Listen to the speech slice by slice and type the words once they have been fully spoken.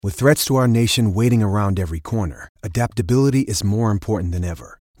With threats to our nation waiting around every corner, adaptability is more important than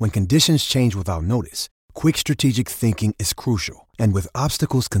ever. When conditions change without notice, quick strategic thinking is crucial. And with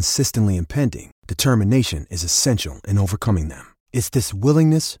obstacles consistently impending, determination is essential in overcoming them. It's this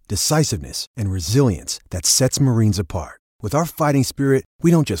willingness, decisiveness, and resilience that sets Marines apart. With our fighting spirit, we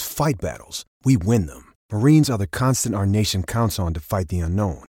don't just fight battles, we win them. Marines are the constant our nation counts on to fight the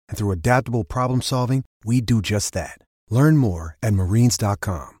unknown. And through adaptable problem solving, we do just that. Learn more at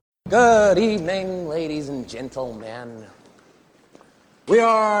marines.com. Good evening, ladies and gentlemen. We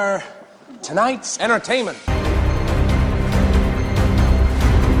are tonight's entertainment.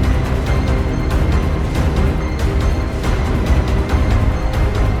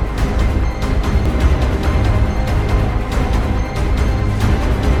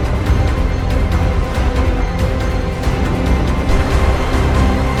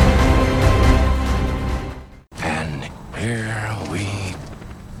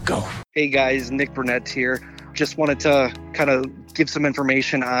 Hey guys, Nick Burnett here. Just wanted to kind of give some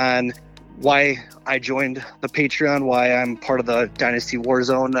information on why I joined the Patreon, why I'm part of the Dynasty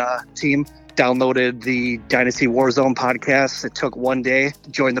WarZone team. Downloaded the Dynasty WarZone podcast. It took one day to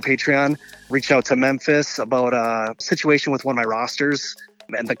join the Patreon. Reached out to Memphis about a situation with one of my rosters.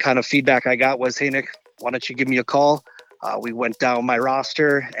 And the kind of feedback I got was, hey Nick, why don't you give me a call? We went down my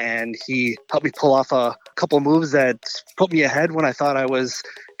roster and he helped me pull off a couple moves that put me ahead when I thought I was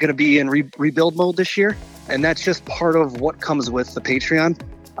going to be in rebuild mode this year. And that's just part of what comes with the Patreon.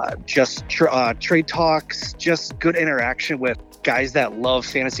 Just trade talks, just good interaction with guys that love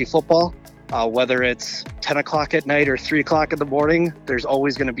fantasy football. Whether it's 10 o'clock at night or 3 o'clock in the morning, there's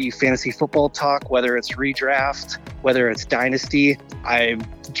always going to be fantasy football talk, whether it's redraft, whether it's Dynasty. I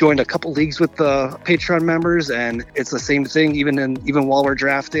joined a couple leagues with the Patreon members, and it's the same thing. Even while we're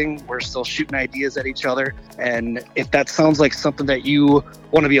drafting, we're still shooting ideas at each other. And if that sounds like something that you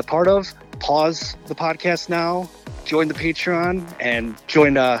want to be a part of, pause the podcast now, join the Patreon, and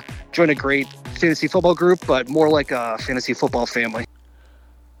join a great fantasy football group, but more like a fantasy football family.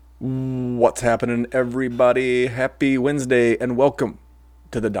 What's happening, everybody? Happy Wednesday and welcome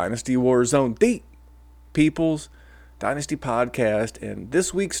to the Dynasty WarZone, the People's Dynasty Podcast. And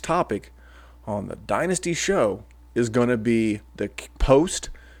this week's topic on the Dynasty Show is going to be the post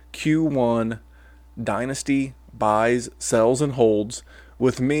Q1 Dynasty buys, sells, and holds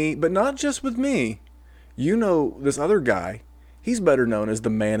with me, but not just with me. You know this other guy. He's better known as the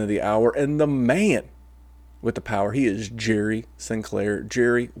man of the hour and the man with the power. He is Jerry Sinclair.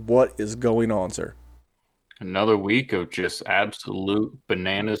 Jerry, what is going on, sir? Another week of just absolute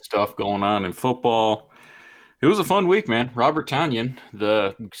banana stuff going on in football. It was a fun week, man. Robert Tonyan,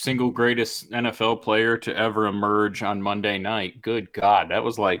 the single greatest NFL player to ever emerge on Monday night. Good God, that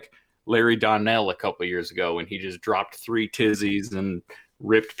was like Larry Donnell a couple of years ago when he just dropped 3 tizzies and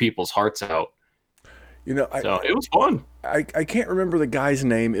ripped people's hearts out. You know, it was fun. I can't remember the guy's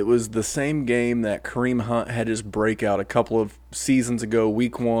name. It was the same game that Kareem Hunt had his breakout a couple of seasons ago,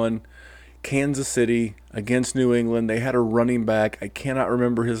 week 1, Kansas City against New England. They had a running back. I cannot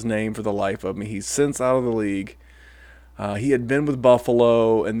remember his name for the life of me. He's since out of the league. He had been with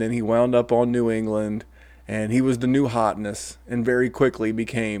Buffalo, and then he wound up on New England, and he was the new hotness, and very quickly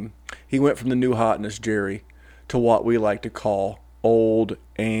he went from the new hotness, Jerry, to what we like to call old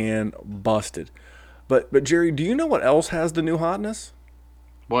and busted. But Jerry, do you know what else has the new hotness?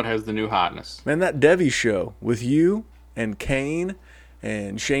 What has the new hotness? Man, that Devi show with you and Kane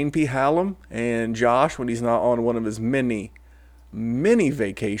and Shane P. Hallam and Josh when he's not on one of his many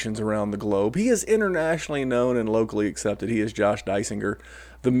vacations around the globe. He is internationally known and locally accepted. He is Josh Dysinger,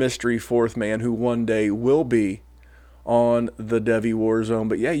 the mystery fourth man who one day will be on the Devi WarZone.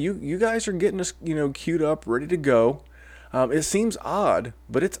 But yeah, you guys are getting us, queued up, ready to go. It seems odd,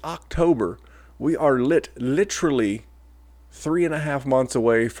 but it's October. We are literally 3.5 months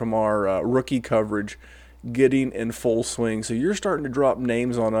away from our rookie coverage getting in full swing. So you're starting to drop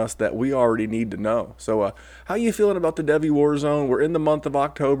names on us that we already need to know. So how you feeling about the Devi WarZone? We're in the month of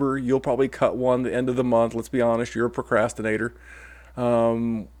October. You'll probably cut one the end of the month. Let's be honest, you're a procrastinator.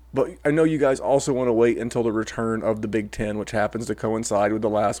 But I know you guys also want to wait until the return of the Big Ten, which happens to coincide with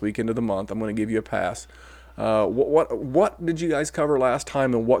the last weekend of the month. I'm going to give you a pass. What did you guys cover last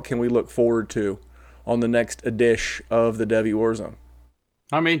time, and what can we look forward to on the next edition of the Devi WarZone?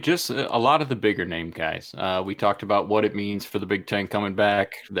 I mean, just a lot of the bigger name guys. We talked about what it means for the Big Ten coming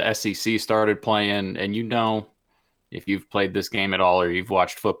back. The SEC started playing, and if you've played this game at all or you've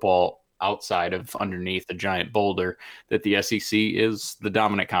watched football outside of underneath a giant boulder, that the SEC is the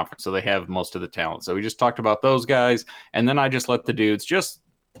dominant conference, so they have most of the talent. So we just talked about those guys, and then I just let the dudes just,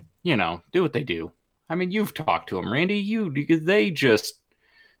 do what they do. I mean, you've talked to them, Randy.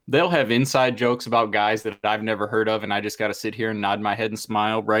 they'll have inside jokes about guys that I've never heard of, and I just got to sit here and nod my head and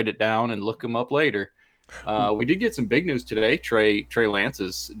smile, write it down, and look them up later. We did get some big news today. Trey Lance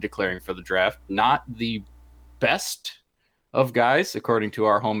is declaring for the draft. Not the best of guys, according to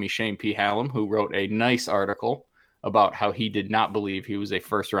our homie Shane P. Hallam, who wrote a nice article about how he did not believe he was a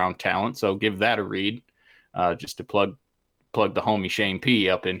first-round talent. So give that a read, just to plug the homie Shane P.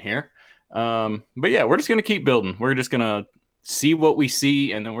 up in here. But yeah, we're just going to keep building. We're just going to see what we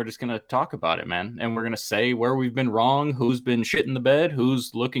see, and then we're just going to talk about it, man. And we're going to say where we've been wrong, who's been shitting the bed,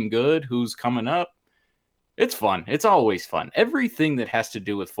 who's looking good, who's coming up. It's fun. It's always fun. Everything that has to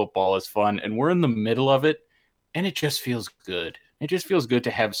do with football is fun, and we're in the middle of it, and it just feels good. It just feels good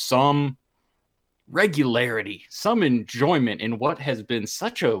to have some regularity, some enjoyment in what has been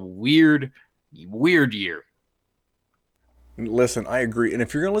such a weird year. Listen, I agree. And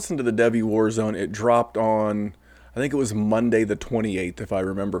if you're going to listen to the Devi WarZone, it dropped on, I think it was Monday the 28th, if I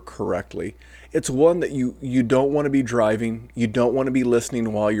remember correctly. It's one that you don't want to be driving. You don't want to be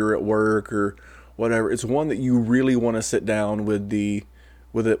listening while you're at work or whatever. It's one that you really want to sit down with a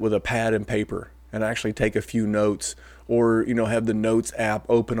pad and paper and actually take a few notes, or have the notes app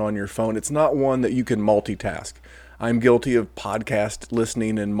open on your phone. It's not one that you can multitask. I'm guilty of podcast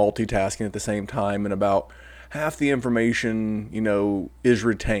listening and multitasking at the same time, and about half the information is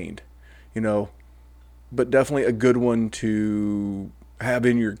retained, but definitely a good one to have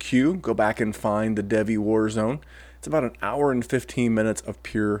in your queue. Go back and find the Devi WarZone. It's about an hour and 15 minutes of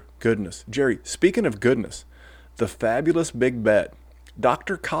pure goodness. Jerry, speaking of goodness, the fabulous Big Bet,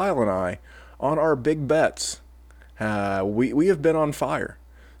 Dr. Kyle and I, on our big bets, we have been on fire.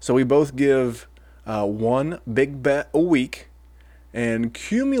 So we both give one big bet a week, and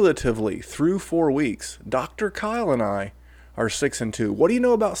cumulatively through 4 weeks, Dr. Kyle and I are 6-2. What do you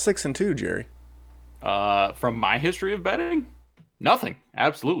know about 6-2, Jerry? From my history of betting, nothing.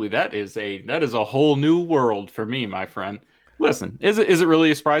 Absolutely, that is a whole new world for me, my friend. Listen, is it really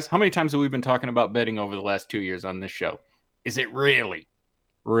a surprise? How many times have we been talking about betting over the last 2 years on this show? Is it really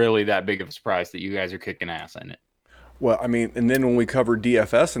that big of a surprise that you guys are kicking ass in it? Well, I mean, and then when we cover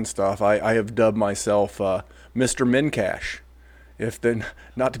DFS and stuff, I have dubbed myself Mr. Mincash. If then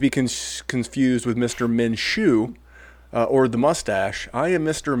not to be confused with Mr. Minshew or the mustache, I am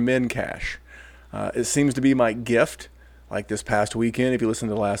Mr. Mincash. It seems to be my gift. Like this past weekend, if you listen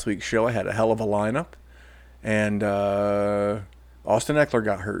to last week's show, I had a hell of a lineup, and Austin Eckler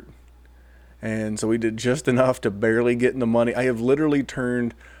got hurt. And so we did just enough to barely get in the money. I have literally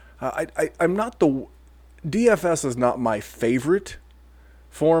turned, I'm not DFS is not my favorite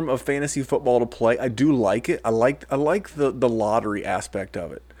form of fantasy football to play. I do like it. I like the lottery aspect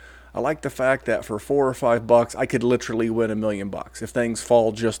of it. I like the fact that for $4 or $5, I could literally win $1 million if things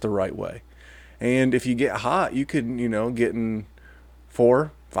fall just the right way. And if you get hot, you could, get in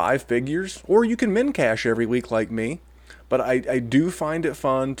 4-5 figures, or you can min cash every week like me. But I do find it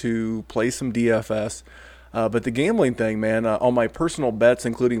fun to play some DFS. But the gambling thing, man, on my personal bets,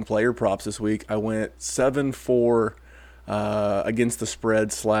 including player props this week, I went 7-4 against the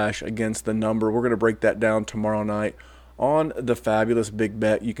spread / against the number. We're going to break that down tomorrow night on the fabulous Big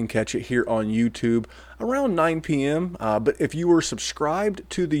Bet. You can catch it here on YouTube around 9 p.m. But if you were subscribed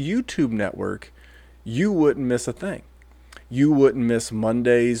to the YouTube network, you wouldn't miss a thing. You wouldn't miss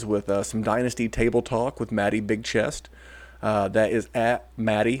Mondays with some Dynasty Table Talk with Matty Big Chest. That is at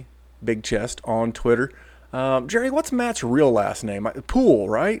Matty Big Chest on Twitter. Jerry, what's Matt's real last name? Poole,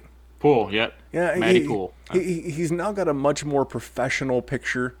 right? Poole, yep. Yeah, Matty Poole. He's now got a much more professional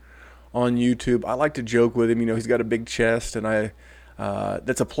picture on YouTube. I like to joke with him. He's got a big chest, and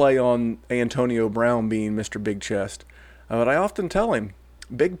that's a play on Antonio Brown being Mr. Big Chest. But I often tell him,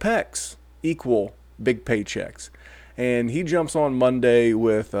 big pecs equal big paychecks. And he jumps on Monday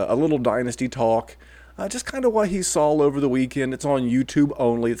with a little Dynasty talk, just kind of what he saw over the weekend. It's on YouTube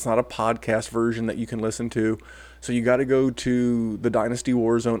only. It's not a podcast version that you can listen to. So you got to go to the Dynasty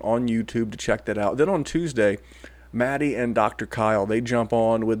WarZone on YouTube to check that out. Then on Tuesday, Maddie and Dr. Kyle, they jump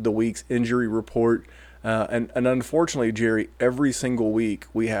on with the week's injury report. And unfortunately, Jerry, every single week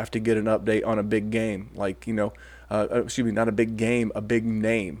we have to get an update on a big game. Like, not a big game, a big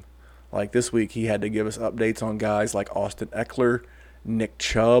name. Like this week, he had to give us updates on guys like Austin Eckler, Nick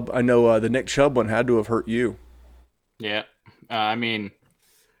Chubb. I know the Nick Chubb one had to have hurt you. Yeah. I mean,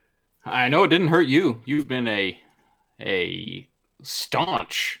 I know it didn't hurt you. You've been a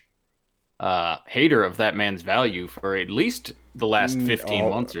staunch hater of that man's value for at least the last 15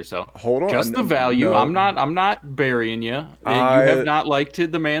 months or so. Hold on. Just the value. No. I'm not burying you. You have not liked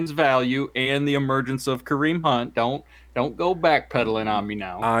the man's value and the emergence of Kareem Hunt. Don't go backpedaling on me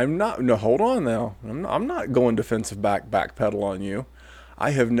now. I'm not. No, hold on now. I'm not going defensive backpedal on you. I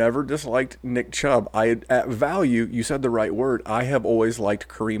have never disliked Nick Chubb. At value, you said the right word. I have always liked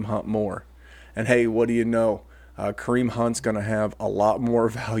Kareem Hunt more. And hey, what do you know? Kareem Hunt's going to have a lot more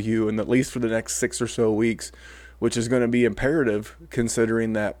value, and at least for the next 6 or so weeks, which is going to be imperative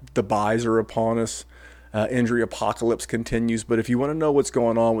considering that the buys are upon us. Injury apocalypse continues. But if you want to know what's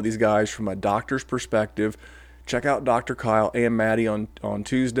going on with these guys from a doctor's perspective, check out Dr. Kyle and Maddie on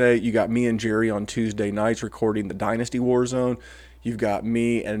Tuesday. You got me and Jerry on Tuesday nights recording the Dynasty WarZone. You've got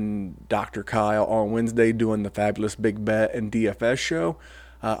me and Dr. Kyle on Wednesday doing the Fabulous Big Bet and DFS show.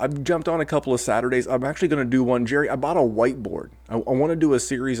 I've jumped on a couple of Saturdays. I'm actually going to do one. Jerry, I bought a whiteboard. I want to do a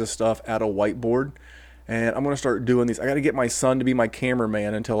series of stuff at a whiteboard, and I'm going to start doing these. I got to get my son to be my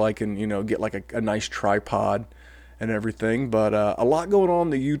cameraman until I can, get like a nice tripod and everything. But a lot going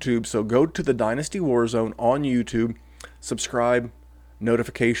on the YouTube, so go to the Dynasty WarZone on YouTube, subscribe,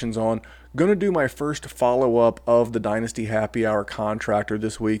 notifications on. Going to do my first follow-up of the Dynasty Happy Hour contractor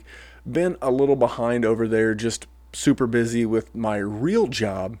this week. Been a little behind over there, just super busy with my real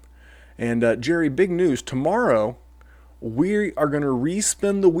job. And Jerry, big news. Tomorrow, we are going to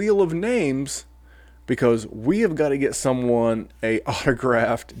respin the wheel of names because we have got to get someone a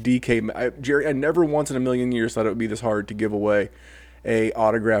autographed DK. Jerry, I never once in a million years thought it would be this hard to give away a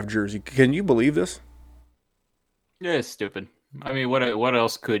autographed jersey. Can you believe this? Yeah, it's stupid. I mean, what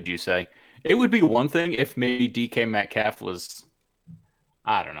else could you say? It would be one thing if maybe DK Metcalf was,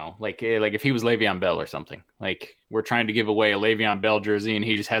 I don't know, like if he was Le'Veon Bell or something. Like, we're trying to give away a Le'Veon Bell jersey and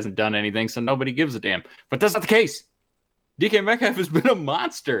he just hasn't done anything, so nobody gives a damn. But that's not the case. DK Metcalf has been a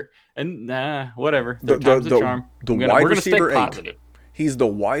monster. And whatever. Third time's a charm. Wide receiver 8. Positive. He's the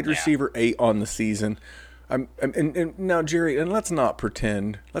wide receiver 8 on the season. And now, Jerry, and let's not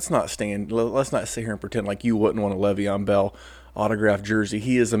pretend. Let's not sit here and pretend like you wouldn't want a Le'Veon Bell autographed jersey.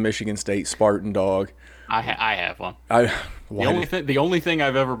 He is a Michigan State Spartan dog. I have one. The only thing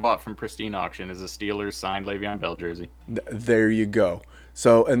I've ever bought from Pristine Auction is a Steelers signed Le'Veon Bell jersey. There you go.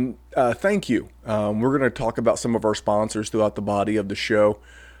 So, and thank you. We're going to talk about some of our sponsors throughout the body of the show.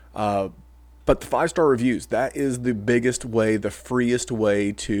 But the 5-star reviews, that is the biggest way, the freest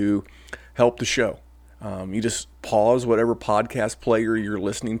way to help the show. You just pause whatever podcast player you're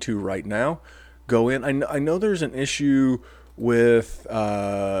listening to right now. Go in. I know there's an issue with,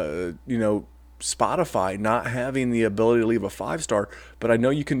 Spotify not having the ability to leave a 5-star, but I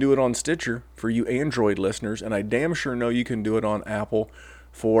know you can do it on Stitcher for you Android listeners, and I damn sure know you can do it on Apple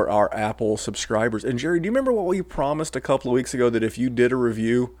for our Apple subscribers. And Jerry, do you remember what we promised a couple of weeks ago, that if you did a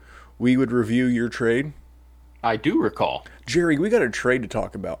review, we would review your trade? I do recall. Jerry, we got a trade to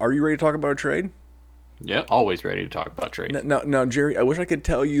talk about. Are you ready to talk about a trade? Yeah, always ready to talk about trade. Now, Jerry, I wish I could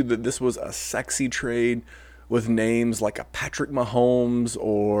tell you that this was a sexy trade with names like a Patrick Mahomes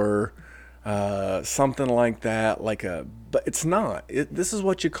or something like that. But it's not. This is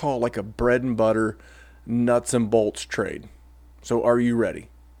what you call like a bread and butter, nuts and bolts trade. So are you ready?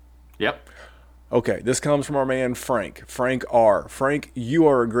 Yep. Okay, this comes from our man Frank R. Frank, you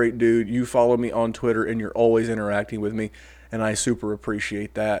are a great dude. You follow me on Twitter and you're always interacting with me, and I super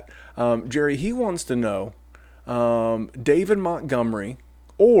appreciate that. Jerry, he wants to know David Montgomery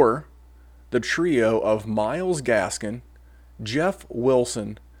or the trio of Myles Gaskin, Jeff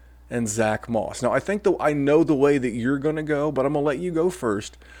Wilson, and Zach Moss. Now, I know the way that you're going to go, but I'm going to let you go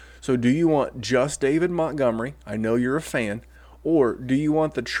first. So do you want just David Montgomery? I know you're a fan. Or do you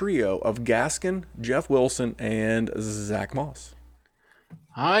want the trio of Gaskin, Jeff Wilson, and Zach Moss?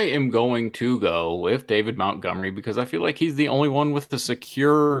 I am going to go with David Montgomery because I feel like he's the only one with the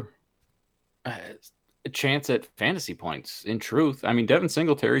secure chance at fantasy points, in truth. I mean, Devin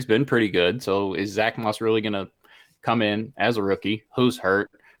Singletary's been pretty good, so is Zach Moss really going to come in as a rookie who's hurt,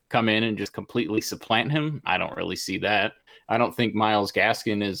 come in and just completely supplant him? I don't really see that. I don't think Myles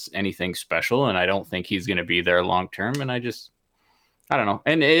Gaskin is anything special, and I don't think he's going to be there long term, and I don't know.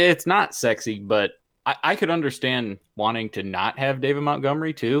 And it's not sexy, but I could understand wanting to not have David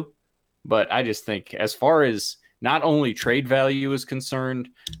Montgomery too. But I just think as far as not only trade value is concerned,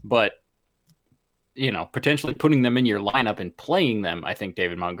 but, potentially putting them in your lineup and playing them, I think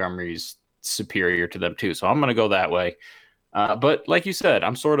David Montgomery's superior to them too. So I'm going to go that way. But like you said,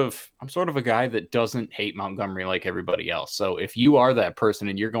 I'm sort of a guy that doesn't hate Montgomery like everybody else. So if you are that person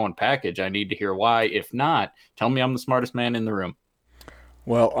and you're going package, I need to hear why. If not, tell me I'm the smartest man in the room.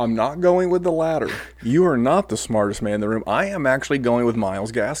 Well, I'm not going with the latter. You are not the smartest man in the room. I am actually going with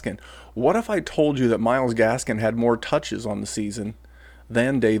Myles Gaskin. What if I told you that Myles Gaskin had more touches on the season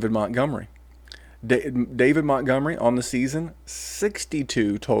than David Montgomery? David Montgomery on the season,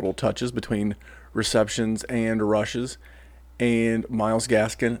 62 total touches between receptions and rushes. and Myles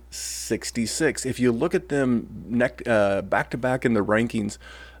Gaskin 66. If you look at them back to back in the rankings,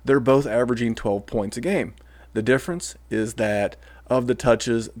 they're both averaging 12 points a game. The difference is that of the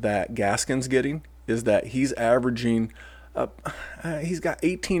touches that Gaskin's getting is that he's averaging he's got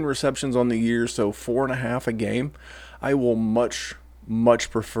 18 receptions on the year, so 4.5 a game. I will much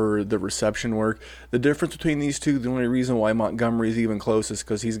prefer the reception work. The difference between these two, the only reason why Montgomery is even close is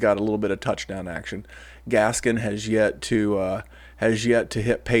because he's got a little bit of touchdown action. Gaskin has yet to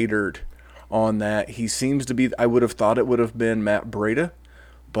hit pay dirt on that. He seems to be, I would have thought it would have been Matt Breida,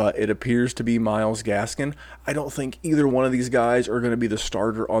 but it appears to be Myles Gaskin. I don't think either one of these guys are going to be the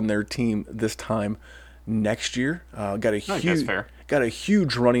starter on their team this time next year. Got a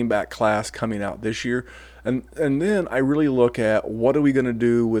huge running back class coming out this year. And then I really look at what are we going to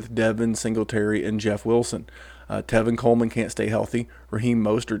do with Devin Singletary and Jeff Wilson. Tevin Coleman can't stay healthy. Raheem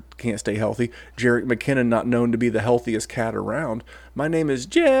Mostert can't stay healthy. Jerick McKinnon, not known to be the healthiest cat around. My name is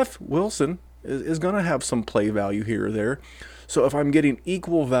Jeff Wilson, is going to have some play value here or there. So if I'm getting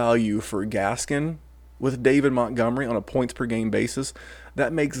equal value for Gaskin with David Montgomery on a points per game basis,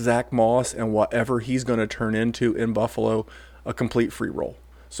 that makes Zach Moss and whatever he's going to turn into in Buffalo a complete free roll.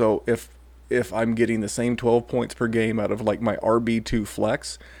 So if I'm getting the same 12 points per game out of like my RB2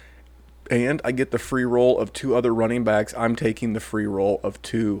 flex, and I get the free roll of 2 other running backs, I'm taking the free roll of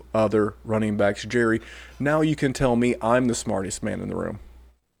 2 other running backs. Jerry, now you can tell me I'm the smartest man in the room.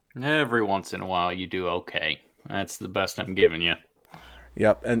 Every once in a while you do okay. That's the best I'm giving you.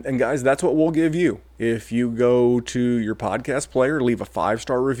 Yep, and guys, that's what we'll give you. If you go to your podcast player, leave a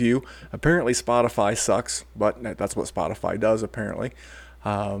 5-star review. Apparently Spotify sucks, but that's what Spotify does apparently.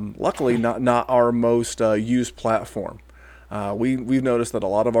 Luckily, not our most used platform. We've noticed that a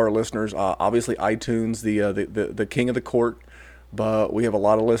lot of our listeners, obviously iTunes, the king of the court, but we have a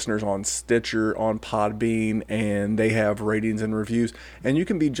lot of listeners on Stitcher, on Podbean, and they have ratings and reviews. And you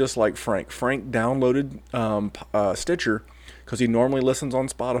can be just like Frank. Frank downloaded Stitcher because he normally listens on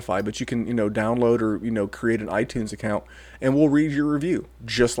Spotify, but you can download or create an iTunes account, and we'll read your review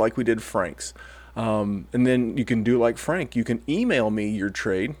just like we did Frank's. And then you can do like Frank. You can email me your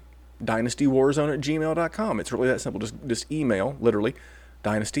trade, dynastywarzone@gmail.com. It's really that simple. Just email, literally,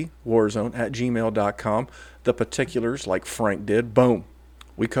 dynastywarzone@gmail.com. The particulars, like Frank did. Boom.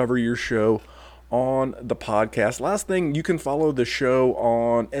 We cover your show on the podcast. Last thing, you can follow the show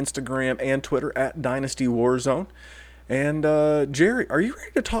on Instagram and Twitter @dynastywarzone. And Jerry, are you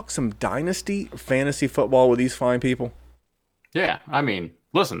ready to talk some Dynasty fantasy football with these fine people? Yeah, I mean,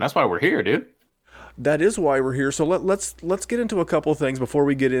 listen, that's why we're here, dude. That is why we're here. So let's get into a couple of things before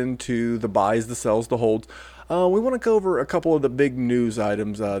we get into the buys, the sells, the holds. We want to cover a couple of the big news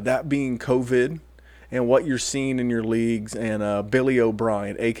items, that being COVID and what you're seeing in your leagues, and Billy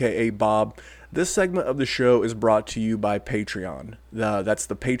O'Brien, a.k.a. Bob. This segment of the show is brought to you by Patreon. That's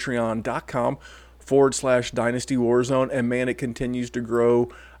the patreon.com/Dynasty Warzone. And man, it continues to grow.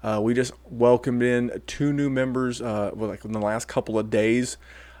 We just welcomed in 2 new members like in the last couple of days.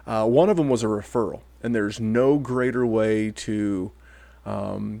 One of them was a referral, and there's no greater way to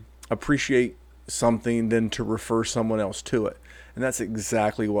appreciate something than to refer someone else to it. And that's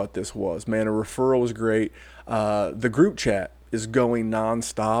exactly what this was. Man, a referral was great. The group chat is going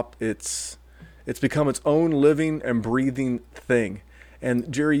nonstop. It's become its own living and breathing thing.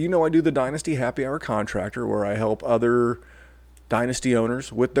 And Jerry, I do the Dynasty Happy Hour Contractor, where I help other Dynasty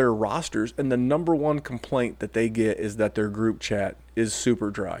owners with their rosters, and the number one complaint that they get is that their group chat is super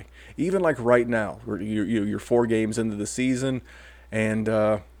dry. Even like right now, you're 4 games into the season, and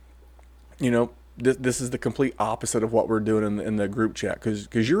this is the complete opposite of what we're doing in the group chat,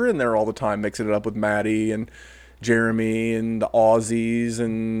 because you're in there all the time mixing it up with Maddie and Jeremy and the Aussies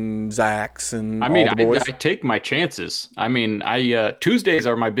and Zachs and all the boys. I take my chances. I mean, Tuesdays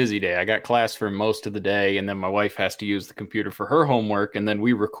are my busy day. I got class for most of the day, and then my wife has to use the computer for her homework, and then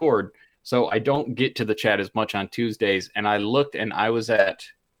we record. So I don't get to the chat as much on Tuesdays. And I looked, and I was at,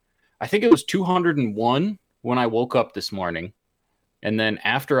 I think it was 201 when I woke up this morning. And then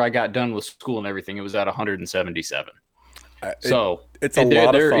after I got done with school and everything, it was at 177. It's a lot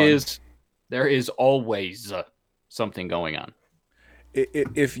of fun. There is always something going on.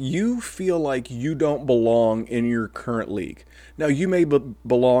 If you feel like you don't belong in your current league, now you may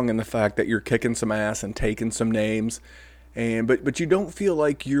belong in the fact that you're kicking some ass and taking some names, but you don't feel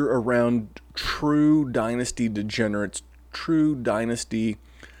like you're around true Dynasty degenerates, true Dynasty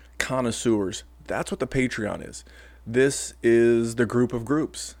connoisseurs. That's what the Patreon is. This is the group of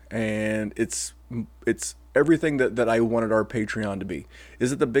groups, and it's everything that I wanted our Patreon to be.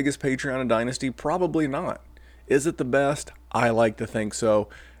 Is it the biggest Patreon in Dynasty? Probably not. Is it the best? I like to think so.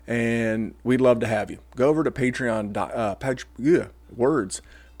 and we'd love to have you. Go over to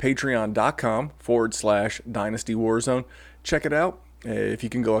patreon.com/Dynasty WarZone. Check it out. If you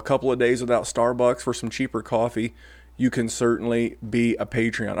can go a couple of days without Starbucks for some cheaper coffee, you can certainly be a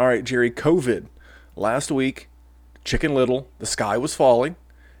Patreon. All right, Jerry, COVID. Last week, Chicken Little, the sky was falling,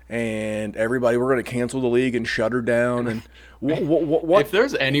 and everybody were going to cancel the league and shut her down. And what? If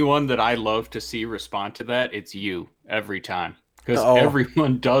there's anyone that I love to see respond to that, it's you every time. Because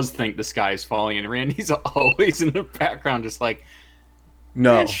everyone does think the sky is falling, and Randy's always in the background just like,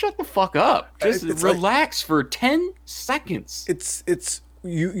 no, man, shut the fuck up. Just relax for 10 seconds.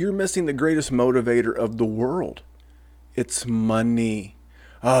 You're missing the greatest motivator of the world. It's money.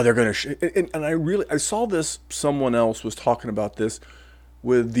 Oh, they're going to and I saw this, someone else was talking about this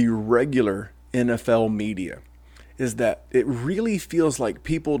with the regular NFL media, is that it really feels like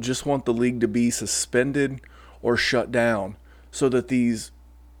people just want the league to be suspended or shut down so that these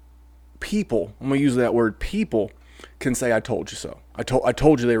people, I'm going to use that word, people, can say, I told you so. I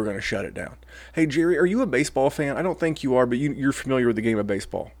told you they were going to shut it down. Hey, Jerry, are you a baseball fan? I don't think you are, but you're familiar with the game of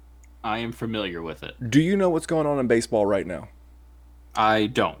baseball. I am familiar with it. Do you know what's going on in baseball right now? I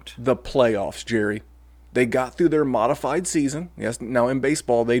don't. The playoffs, Jerry. They got through their modified season. Yes. Now, in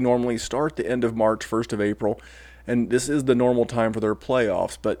baseball, they normally start the end of March, 1st of April, and this is the normal time for their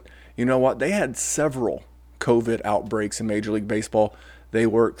playoffs. But you know what? They had several COVID outbreaks in Major League Baseball. They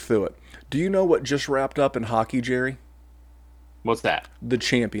worked through it. Do you know what just wrapped up in hockey, Jerry? What's that? The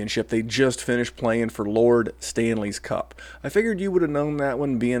championship. They just finished playing for Lord Stanley's Cup. I figured you would have known that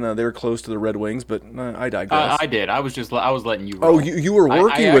one, being they're close to the Red Wings, but I digress. I did. I was letting you roll. Oh, you were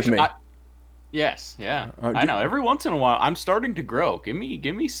working with me. Yes, yeah. I know. Every once in a while, I'm starting to grow. Give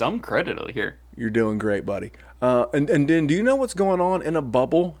me some credit here. You're doing great, buddy. And then, do you know what's going on in a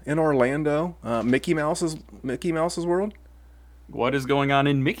bubble in Orlando? Mickey Mouse's world. What is going on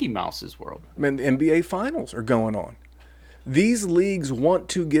in Mickey Mouse's world? Man, the NBA Finals are going on. These leagues want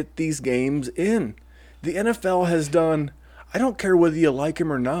to get these games in. The NFL has done, I don't care whether you like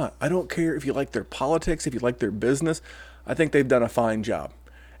them or not. I don't care if you like their politics, if you like their business. I think they've done a fine job.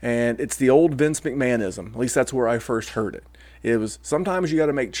 And it's the old Vince McMahonism. At least that's where I first heard it. It was, sometimes you got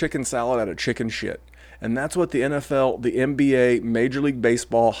to make chicken salad out of chicken shit. And that's what the NFL, the NBA, Major League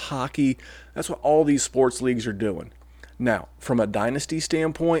Baseball, hockey, that's what all these sports leagues are doing. Now, from a dynasty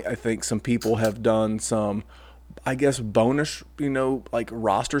standpoint, I think some people have done some, I guess, bonus, like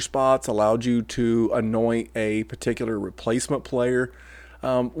roster spots, allowed you to anoint a particular replacement player.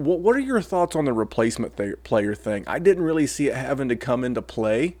 What are your thoughts on the replacement player thing? I didn't really see it having to come into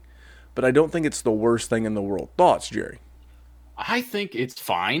play, but I don't think it's the worst thing in the world. Thoughts, Jerry? I think it's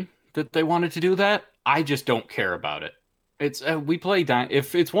fine that they wanted to do that. I just don't care about it. It's we play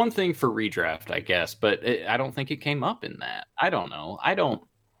if it's one thing for redraft, I guess, but I don't think it came up in that. I don't know.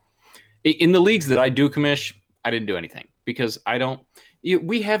 In the leagues that I do commish, I didn't do anything because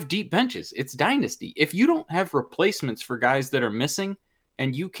we have deep benches. It's Dynasty. If you don't have replacements for guys that are missing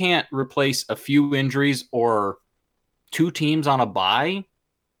and you can't replace a few injuries or two teams on a bye,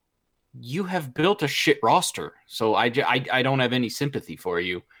 you have built a shit roster. So I don't have any sympathy for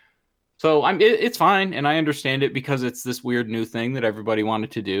you. So it's fine, and I understand it because it's this weird new thing that everybody wanted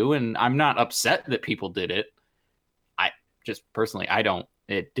to do, and I'm not upset that people did it. I just personally,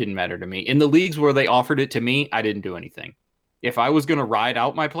 it didn't matter to me. In the leagues where they offered it to me, I didn't do anything. If I was going to ride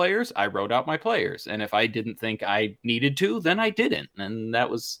out my players, I rode out my players, and if I didn't think I needed to, then I didn't, and that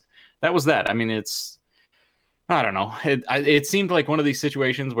was that. I mean, I don't know. It seemed like one of these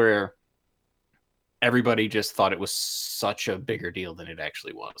situations where everybody just thought it was such a bigger deal than it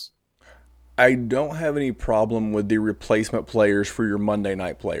actually was. I don't have any problem with the replacement players for your Monday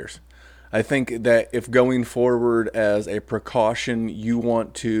night players. I think that if going forward as a precaution, you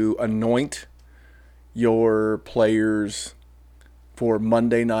want to anoint your players for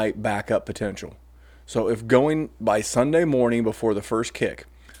Monday night backup potential. So if going by Sunday morning before the first kick,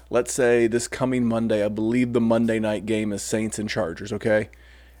 let's say this coming Monday, I believe the Monday night game is Saints and Chargers, okay?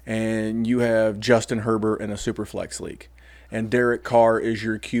 And you have Justin Herbert in a Superflex league. And Derek Carr is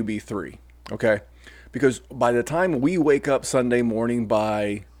your QB3. Okay, because by the time we wake up Sunday morning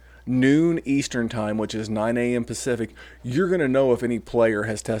by noon Eastern time, which is 9 a.m. Pacific, you're going to know if any player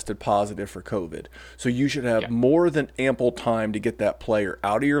has tested positive for COVID. So you should have more than ample time to get that player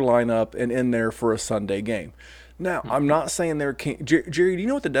out of your lineup and in there for a Sunday game. Now, I'm not saying there can't... Jerry, do you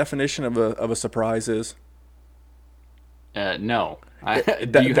know what the definition of a surprise is? No.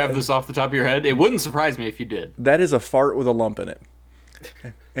 Do you have this off the top of your head? It wouldn't surprise me if you did. That is a fart with a lump in it.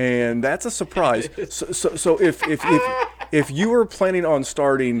 And that's a surprise. So if you were planning on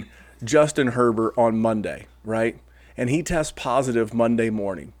starting Justin Herbert on Monday, right? and he tests positive Monday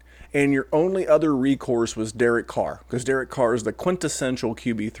morning, and your only other recourse was Derek Carr, because Derek Carr is the quintessential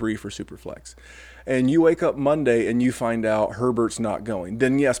QB3 for Superflex, and you wake up Monday and you find out Herbert's not going,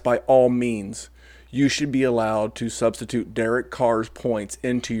 then yes, by all means, you should be allowed to substitute Derek Carr's points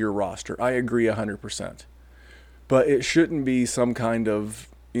into your roster. I agree 100%. But it shouldn't be some kind of,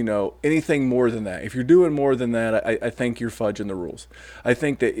 anything more than that. If you're doing more than that, I think you're fudging the rules. I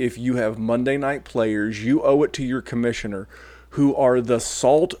think that if you have Monday night players, you owe it to your commissioner, who are the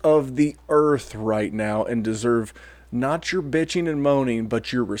salt of the earth right now and deserve not your bitching and moaning,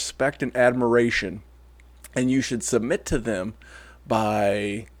 but your respect and admiration. And you should submit to them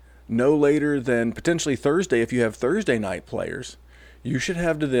by no later than potentially Thursday. If you have Thursday night players, you should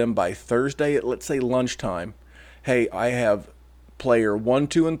have to them by Thursday at, let's say, lunchtime. Hey, I have player 1,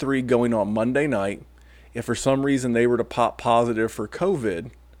 2, and 3 going on Monday night. If for some reason they were to pop positive for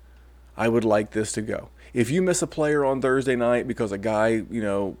COVID, I would like this to go. If you miss a player on Thursday night because a guy,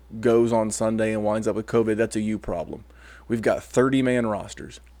 goes on Sunday and winds up with COVID, that's a you problem. We've got 30-man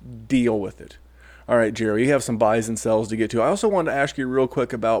rosters. Deal with it. All right, Jerry, you have some buys and sells to get to. I also wanted to ask you real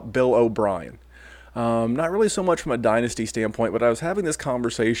quick about Bill O'Brien. Not really so much from a dynasty standpoint, but I was having this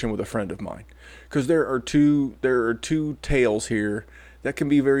conversation with a friend of mine, because there are two tales here that can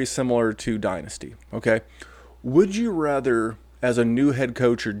be very similar to dynasty. Okay, would you rather, as a new head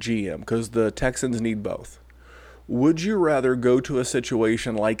coach or GM, because the Texans need both, would you rather go to a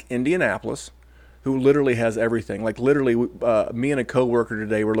situation like Indianapolis, who literally has everything? Like literally, me and a coworker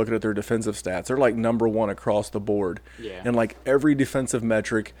today were looking at their defensive stats. They're like number one across the board. Yeah. And like every defensive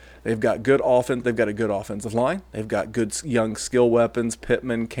metric, they've got good offense. They've got a good offensive line. They've got good young skill weapons: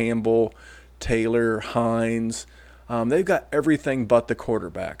 Pittman, Campbell, Taylor, Hines. They've got everything but the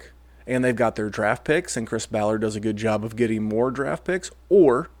quarterback. And they've got their draft picks, and Chris Ballard does a good job of getting more draft picks.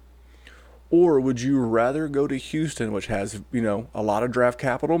 Or would you rather go to Houston, which has, a lot of draft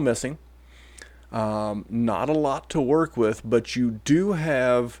capital missing? Not a lot to work with, but you do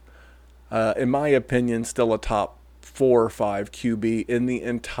have, in my opinion, still a top 4 or 5 QB in the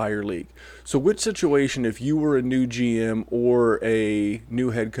entire league. So which situation, if you were a new GM or a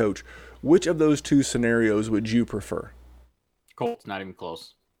new head coach, which of those two scenarios would you prefer? Colts, not even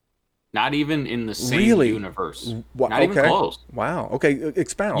close. Not even in the same universe. Not even close. Wow. Okay,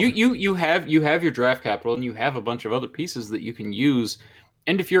 expound. You have your draft capital, and you have a bunch of other pieces that you can use.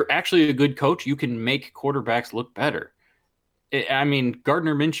 And if you're actually a good coach, you can make quarterbacks look better.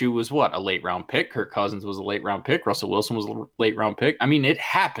 Gardner Minshew was what? A late round pick. Kirk Cousins was a late round pick. Russell Wilson was a late round pick. It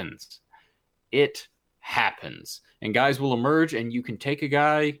happens. It happens. And guys will emerge, and you can take a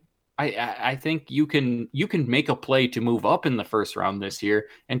guy. I think you can make a play to move up in the first round this year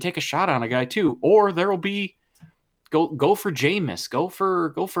and take a shot on a guy too. Or there will be go for Jameis. Go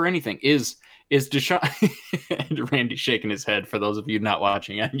for anything. Is Deshaun? Randy shaking his head for those of you not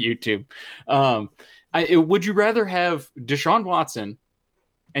watching on YouTube. Would you rather have Deshaun Watson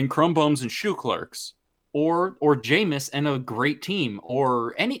and crumb bums and shoe clerks, or Jameis and a great team,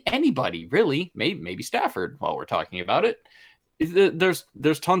 or anybody really? Maybe Stafford while we're talking about it.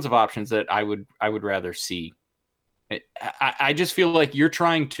 There's tons of options that I would rather see. I just feel like you're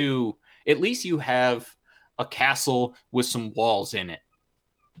trying to, at least you have a castle with some walls in it.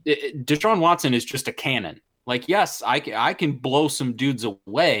 Deshaun Watson is just a cannon. Like, yes, I can blow some dudes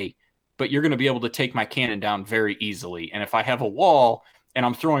away, but you're going to be able to take my cannon down very easily. And if I have a wall and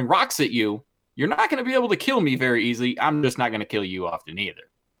I'm throwing rocks at you, you're not going to be able to kill me very easily. I'm just not going to kill you often either.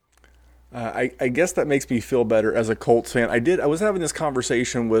 I guess that makes me feel better as a Colts fan. I was having this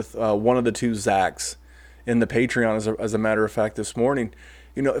conversation with one of the two Zachs in the Patreon, as a matter of fact, this morning.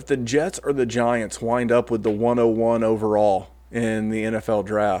 If the Jets or the Giants wind up with the 101 overall in the NFL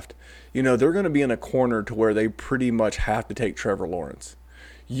draft, they're going to be in a corner to where they pretty much have to take Trevor Lawrence.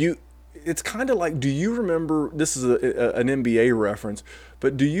 It's kind of like, do you remember, this is an NBA reference,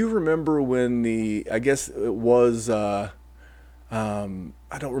 but do you remember when I guess it was, I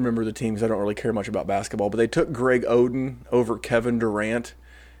don't remember the teams. I don't really care much about basketball, but they took Greg Oden over Kevin Durant.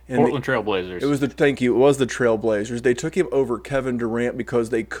 Portland Trailblazers. It was the Trailblazers. They took him over Kevin Durant because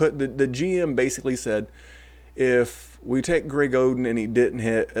they could. The GM basically said, if we take Greg Oden and he didn't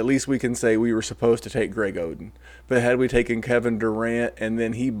hit, at least we can say we were supposed to take Greg Oden. But had we taken Kevin Durant and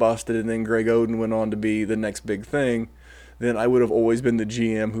then he busted and then Greg Oden went on to be the next big thing, then I would have always been the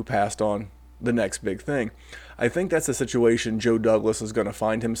GM who passed on the next big thing. I think that's a situation Joe Douglas is going to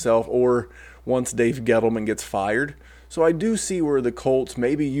find himself, or once Dave Gettleman gets fired. So I do see where the Colts,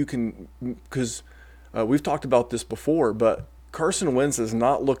 maybe you can, because we've talked about this before, but Carson Wentz has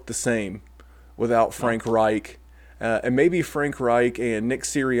not looked the same without Frank Reich And maybe Frank Reich and Nick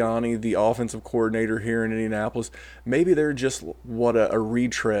Sirianni, the offensive coordinator here in Indianapolis, maybe they're just what a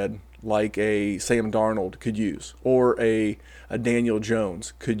retread like a Sam Darnold could use, or a Daniel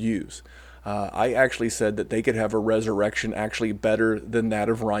Jones could use. I actually said that they could have a resurrection actually better than that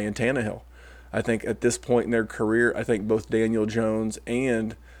of Ryan Tannehill. I think at this point in their career, I think both Daniel Jones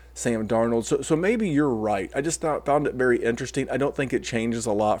and Sam Darnold. So maybe you're right. I just found it very interesting. I don't think it changes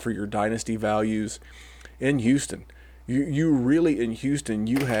a lot for your dynasty values in Houston. You really, in Houston,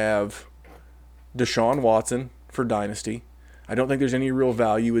 you have Deshaun Watson for dynasty. I don't think there's any real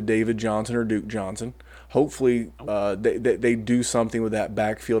value with David Johnson or Duke Johnson. Hopefully they do something with that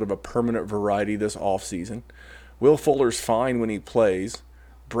backfield of a permanent variety this offseason. Will Fuller's fine when he plays.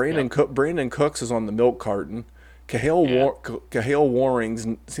 Brandon Cooks is on the milk carton. Cahill Warings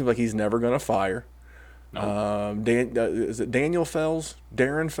seems like he's never going to fire. Nope. Is it Daniel Fells?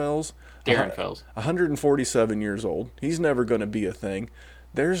 Darren Fells? Darren Fells. 147 years old. He's never going to be a thing.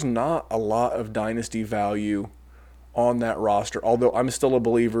 There's not a lot of dynasty value on that roster, although I'm still a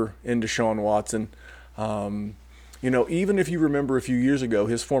believer in Deshaun Watson. Even if you remember a few years ago,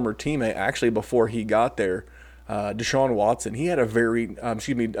 his former teammate, actually before he got there, Deshaun Watson, he had a very,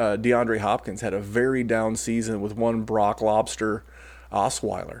 DeAndre Hopkins had a very down season with one Brock Lobster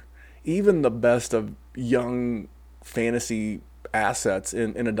Osweiler. Even the best of young fantasy assets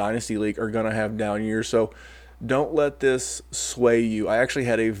in a dynasty league are going to have down years. So don't let this sway you. I actually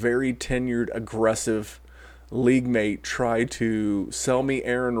had a very tenured, aggressive league mate try to sell me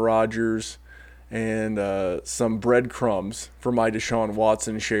Aaron Rodgers and some breadcrumbs for my Deshaun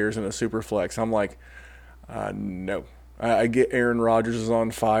Watson shares in a Superflex. I'm like, no. I get Aaron Rodgers is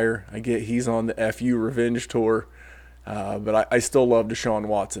on fire. I get he's on the FU revenge tour. But I still love Deshaun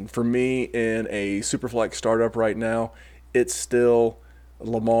Watson. For me, in a Superflex startup right now, it's still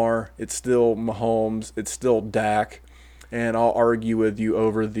Lamar, it's still Mahomes, it's still Dak. And I'll argue with you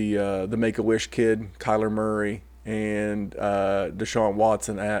over the Make-A-Wish kid, Kyler Murray, and Deshaun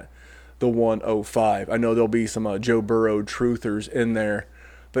Watson at the 105. I know there'll be some Joe Burrow truthers in there.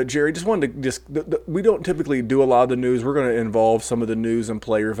 But, Jerry, just wanted to we don't typically do a lot of the news. We're going to involve some of the news and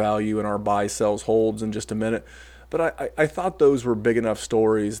player value in our buy, sells, holds in just a minute. But I thought those were big enough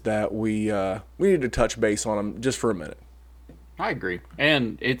stories that we need to touch base on them just for a minute. I agree.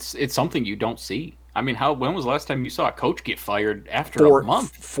 And it's something you don't see. I mean, when was the last time you saw a coach get fired after a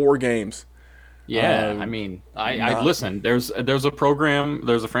month? 4 games. Yeah, I listen. There's a program,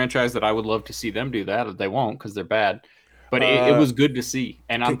 there's a franchise that I would love to see them do that. They won't because they're bad. But it was good to see.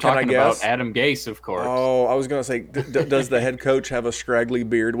 And I'm talking about Adam Gase, of course. Oh, I was going to say, does the head coach have a scraggly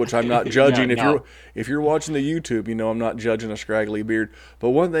beard? Which I'm not judging. If you're watching the YouTube, I'm not judging a scraggly beard.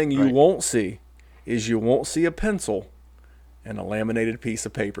 But one thing you won't see is you won't see a pencil and a laminated piece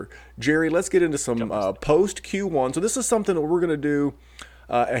of paper. Jerry, let's get into some post Q1. So this is something that we're going to do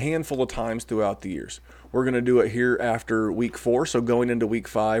a handful of times throughout the years. We're going to do it here after week 4. So going into week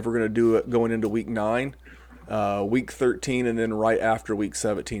 5, we're going to do it going into week 9. Week 13, and then right after week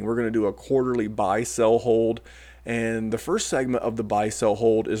 17. We're going to do a quarterly buy, sell, hold. And the first segment of the buy, sell,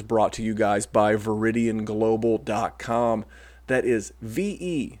 hold is brought to you guys by ViridianGlobal.com. That is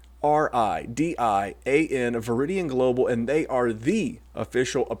VERIDIAN, Viridian Global, and they are the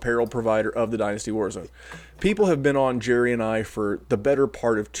official apparel provider of the Dynasty WarZone. People have been on Jerry and I for the better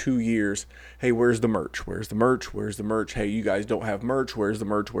part of 2 years. Hey, where's the merch? Where's the merch? Where's the merch? Hey, you guys don't have merch. Where's the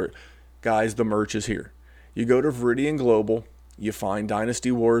merch? Guys, the merch is here. You go to Viridian Global, you find Dynasty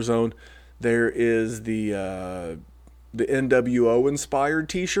WarZone. There is the NWO-inspired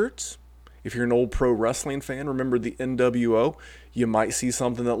T-shirts. If you're an old pro wrestling fan, remember the NWO. You might see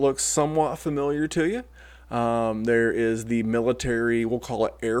something that looks somewhat familiar to you. There is the military, we'll call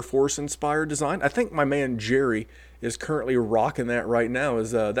it Air Force-inspired design. I think my man Jerry is currently rocking that right now.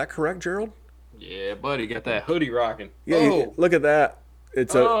 Is that correct, Gerald? Yeah, buddy, got that hoodie rocking. Yeah, look at that.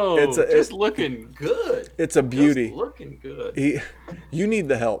 It's looking good. It's a beauty. Just looking good. You need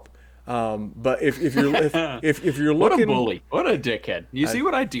the help. But if you're looking, what a bully, what a dickhead. You see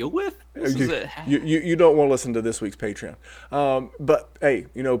what I deal with? You don't want to listen to this week's Patreon. But hey,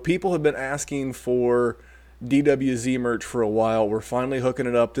 people have been asking for DWZ merch for a while. We're finally hooking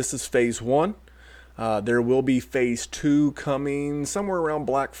it up. This is phase 1. There will be phase 2 coming somewhere around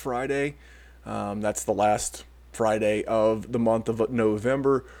Black Friday. That's the last Friday of the month of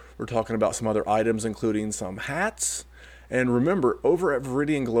November. We're talking about some other items, including some hats. And remember, over at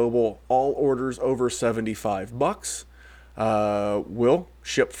Viridian Global, all orders over $75 will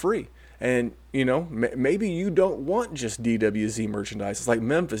ship free. And, maybe you don't want just DWZ merchandise. It's like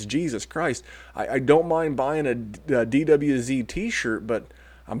Memphis, Jesus Christ. I don't mind buying a DWZ t-shirt, but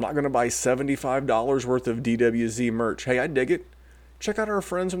I'm not going to buy $75 worth of DWZ merch. Hey, I dig it. Check out our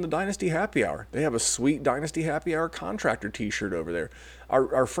friends from the Dynasty Happy Hour. They have a sweet Dynasty Happy Hour contractor t-shirt over there.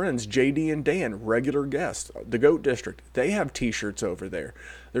 Our friends JD and Dan, regular guests, the GOAT District, they have t-shirts over there.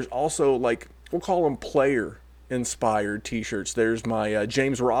 There's also, like, we'll call them player-inspired t-shirts. There's my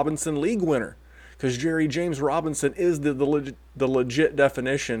James Robinson League winner, because James Robinson is the legit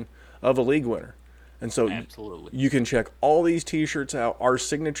definition of a league winner. And so absolutely, you can check all these t-shirts out, our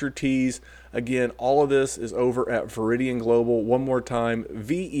signature tees. Again, all of this is over at Veridian Global. One more time,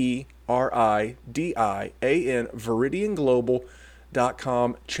 VERIDIAN,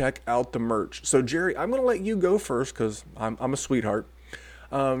 VeridianGlobal.com. Check out the merch. So, Jerry, I'm going to let you go first because I'm a sweetheart.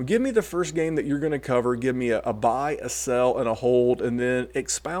 Give me the first game that you're going to cover. Give me a buy, a sell, and a hold, and then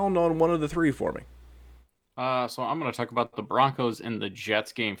expound on one of the three for me. So I'm going to talk about the Broncos and the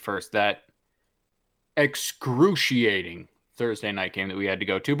Jets game first. That excruciating Thursday night game that we had to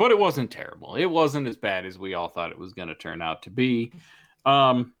go to, but it wasn't terrible. It wasn't as bad as we all thought it was going to turn out to be.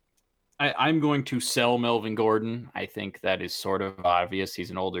 I'm going to sell Melvin Gordon. I think that is sort of obvious. He's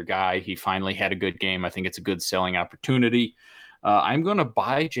an older guy. He finally had a good game. I think it's a good selling opportunity. I'm going to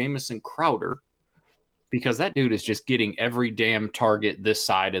buy Jamison Crowder because that dude is just getting every damn target this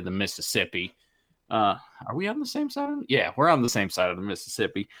side of the Mississippi. Are we on the same side? Yeah, we're on the same side of the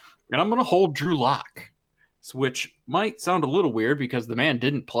Mississippi. And I'm going to hold Drew Lock, which might sound a little weird because the man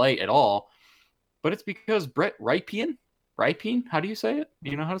didn't play at all. But it's because Brett Rypien, how do you say it? Do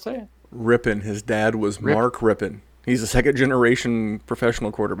you know how to say it? Rippin. His dad was Mark Rippin. He's a second-generation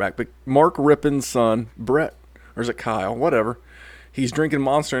professional quarterback. But Mark Rippin's son, Brett, or is it Kyle? Whatever. He's drinking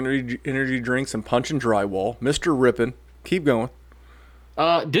Monster energy drinks and punching drywall. Mr. Rippin. Keep going.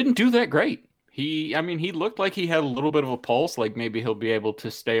 Didn't do that great. He looked like he had a little bit of a pulse, like maybe he'll be able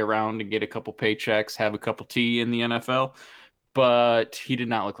to stay around and get a couple paychecks, have a couple tea in the NFL, but he did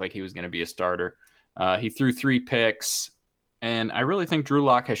not look like he was going to be a starter. He threw 3 picks, and I really think Drew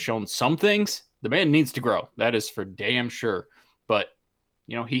Lock has shown some things. The man needs to grow. That is for damn sure. But,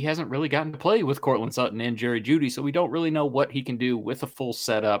 he hasn't really gotten to play with Cortland Sutton and Jerry Jeudy, so we don't really know what he can do with a full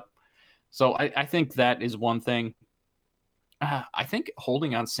setup. So I think that is one thing. I think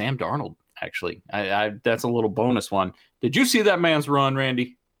holding on Sam Darnold, actually, that's a little bonus one. Did you see that man's run,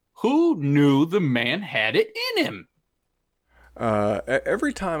 Randy? Who knew the man had it in him?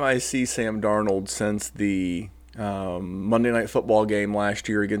 Every time I see Sam Darnold since the Monday Night Football game last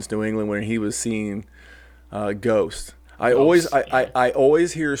year against New England when he was seeing ghosts, I always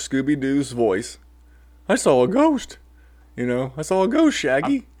hear Scooby-Doo's voice. I saw a ghost. I saw a ghost,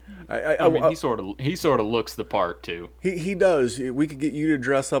 Shaggy. He sort of looks the part too. He does. We could get you to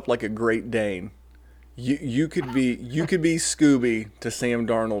dress up like a Great Dane. You could be Scooby to Sam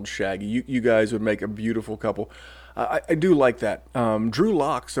Darnold, Shaggy. You guys would make a beautiful couple. I do like that. Drew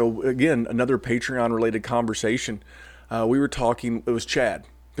Lock. So again, another Patreon related conversation. We were talking. It was Chad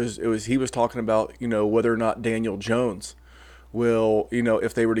because he was talking about whether or not Daniel Jones will,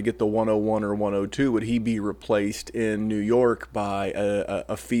 if they were to get the 101 or 102, would he be replaced in New York by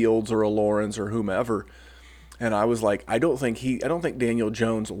a Fields or a Lawrence or whomever? And I was like, I don't think Daniel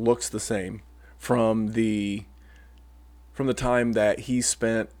Jones looks the same from the time that he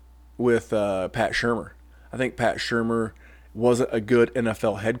spent with Pat Shurmur. I think Pat Shurmur wasn't a good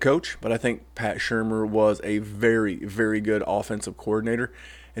NFL head coach, but I think Pat Shurmur was a very, very good offensive coordinator.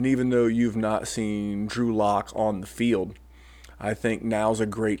 And even though you've not seen Drew Lock on the field, I think now's a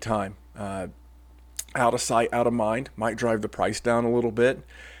great time. Out of sight, out of mind. Might drive the price down a little bit.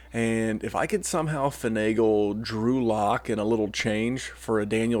 And if I could somehow finagle Drew Lock and a little change for a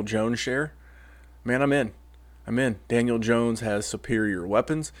Daniel Jones share, man, I'm in. Daniel Jones has superior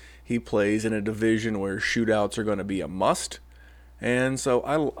weapons. He plays in a division where shootouts are going to be a must. And so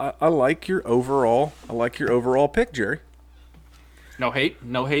I like your overall pick, Jerry. No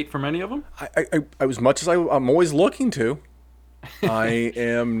hate from any of them? I as much as I'm always looking to. I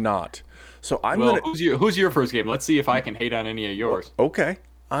am not. So who's your first game? Let's see if I can hate on any of yours. Okay.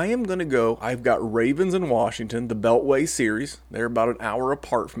 I am going to go. I've got Ravens and Washington, the Beltway series. They're about an hour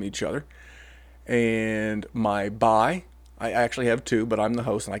apart from each other. And my buy, I actually have 2, but I'm the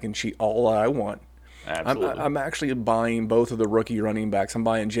host and I can cheat all I want. Absolutely. I'm actually buying both of the rookie running backs. I'm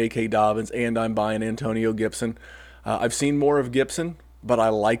buying J.K. Dobbins and I'm buying Antonio Gibson. I've seen more of Gibson, but I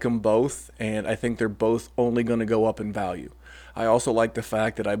like them both, and I think they're both only going to go up in value. I also like the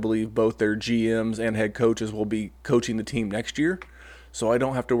fact that I believe both their GMs and head coaches will be coaching the team next year, so I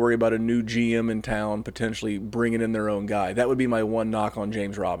don't have to worry about a new GM in town potentially bringing in their own guy. That would be my one knock on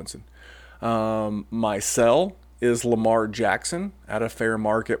James Robinson. My sell is Lamar Jackson at a fair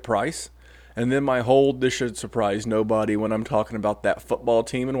market price. And then my hold, this should surprise nobody when I'm talking about that football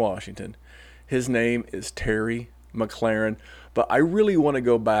team in Washington. His name is Terry McLaurin. But I really want to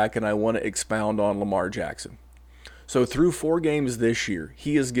go back and I want to expound on Lamar Jackson. So through 4 games this year,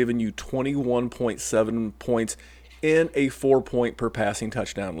 he has given you 21.7 points in a 4-point per passing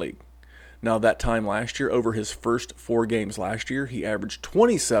touchdown league. Now that time last year, over his first 4 games last year, he averaged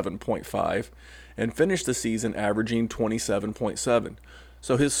 27.5 and finished the season averaging 27.7.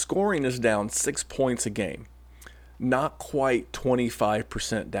 So his scoring is down 6 points a game, not quite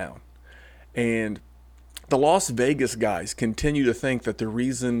 25% down. And the Las Vegas guys continue to think that the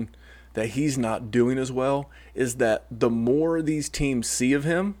reason that he's not doing as well is that the more these teams see of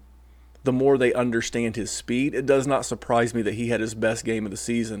him, the more they understand his speed. It does not surprise me that he had his best game of the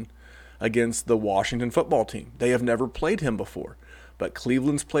season against the Washington football team. They have never played him before, but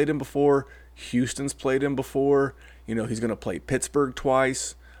Cleveland's played him before. Houston's played him before. He's going to play Pittsburgh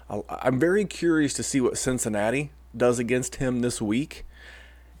twice. I'm very curious to see what Cincinnati does against him this week.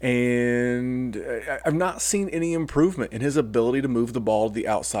 And I've not seen any improvement in his ability to move the ball to the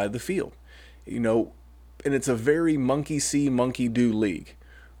outside of the field. And it's a very monkey see, monkey do league.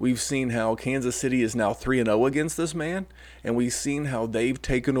 We've seen how Kansas City is now 3-0 against this man, and we've seen how they've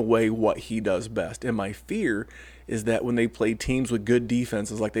taken away what he does best. And my fear is that when they play teams with good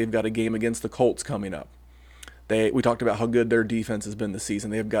defenses, like they've got a game against the Colts coming up, we talked about how good their defense has been this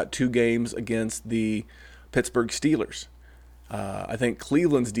season. They've got 2 games against the Pittsburgh Steelers. I think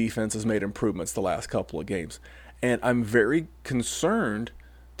Cleveland's defense has made improvements the last couple of games. And I'm very concerned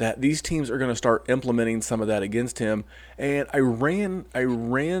that these teams are going to start implementing some of that against him. And I ran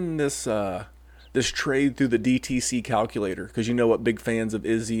this trade through the DTC calculator because you know what big fans of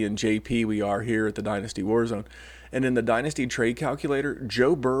Izzy and JP we are here at the Dynasty WarZone. And in the Dynasty trade calculator,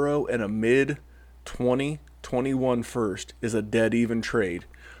 Joe Burrow and a mid-2021 first is a dead even trade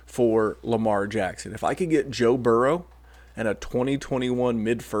for Lamar Jackson. If I could get Joe Burrow and a 2021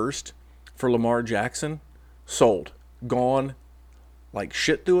 mid-first for Lamar Jackson, sold. Gone. Like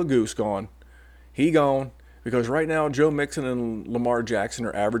shit through a goose gone. He gone. Because right now, Joe Mixon and Lamar Jackson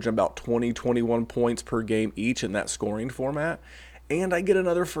are averaging about 20, 21 points per game each in that scoring format. And I get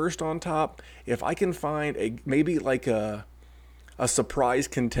another first on top. If I can find maybe like a surprise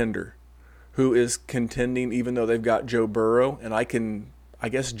contender who is contending even though they've got Joe Burrow, and I can, I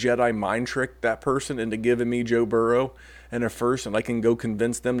guess, Jedi mind trick that person into giving me Joe Burrow and a first, and I can go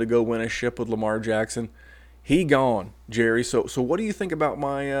convince them to go win a ship with Lamar Jackson. He gone, Jerry. So what do you think about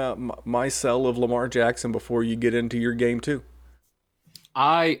my sell of Lamar Jackson before you get into your game too?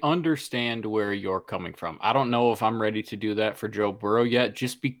 I understand where you're coming from. I don't know if I'm ready to do that for Joe Burrow yet,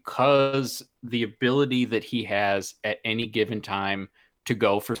 just because the ability that he has at any given time to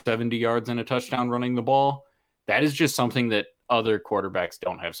go for 70 yards and a touchdown running the ball, that is just something that other quarterbacks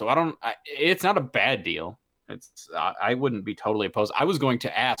don't have. So it's not a bad deal. I wouldn't be totally opposed. I was going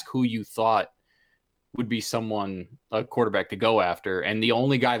to ask who you thought would be a quarterback to go after. And the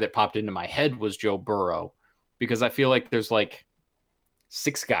only guy that popped into my head was Joe Burrow, because I feel like there's like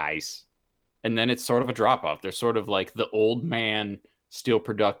 6 guys and then it's sort of a drop off. They're sort of like the old man, still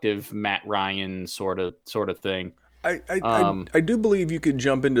productive Matt Ryan sort of thing. I do believe you could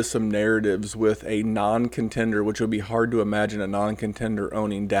jump into some narratives with a non-contender, which would be hard to imagine a non-contender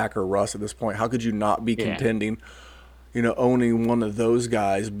owning Dak or Russ at this point. How could you not be contending, owning one of those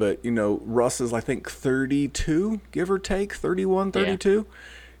guys? But, Russ is, I think, 32, give or take, 31, 32.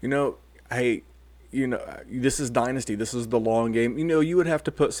 Yeah. This is Dynasty. This is the long game. You would have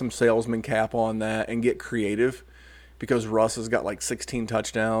to put some salesman cap on that and get creative because Russ has got like 16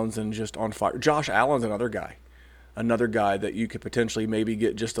 touchdowns and just on fire. Josh Allen's another guy that you could potentially maybe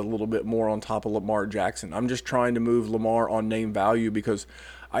get just a little bit more on top of Lamar Jackson. I'm just trying to move Lamar on name value because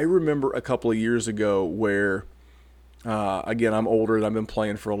I remember a couple of years ago where, again, I'm older and I've been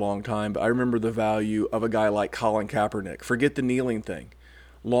playing for a long time, but I remember the value of a guy like Colin Kaepernick. Forget the kneeling thing.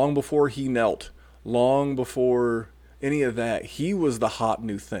 Long before he knelt, long before any of that, he was the hot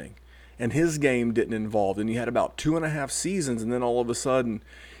new thing. And his game didn't involve. And you had about 2.5 seasons, and then all of a sudden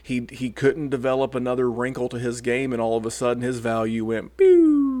he couldn't develop another wrinkle to his game, and all of a sudden his value went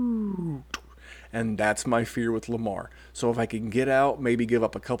pew. And that's my fear with Lamar. So if I can get out, maybe give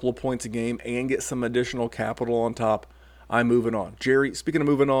up a couple of points a game and get some additional capital on top, I'm moving on. Jerry, speaking of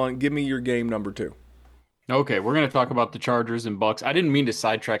moving on, give me your game number 2. Okay, we're going to talk about the Chargers and Bucks. I didn't mean to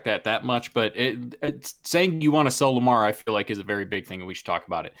sidetrack that much, but it's saying you want to sell Lamar, I feel like, is a very big thing, and we should talk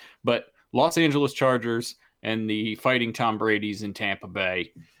about it. But Los Angeles Chargers and the fighting Tom Brady's in Tampa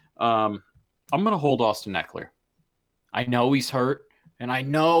Bay. I'm going to hold Austin Eckler. I know he's hurt, and I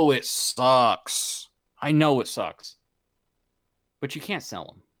know it sucks. But you can't sell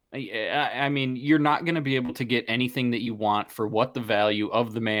him. I mean, you're not going to be able to get anything that you want for what the value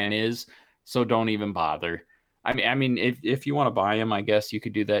of the man is. So don't even bother. I mean, if you want to buy him, I guess you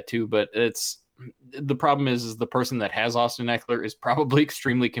could do that too. But the problem is the person that has Austin Eckler is probably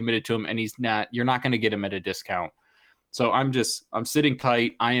extremely committed to him, and he's not. You're not going to get him at a discount. So I'm sitting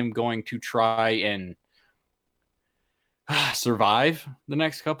tight. I am going to try and survive the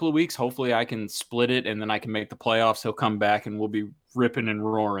next couple of weeks. Hopefully I can split it and then I can make the playoffs. He'll come back and we'll be ripping and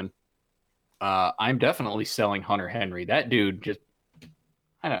roaring. I'm definitely selling Hunter Henry. That dude just,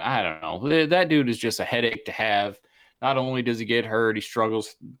 I don't know. That dude is just a headache to have. Not only does he get hurt, he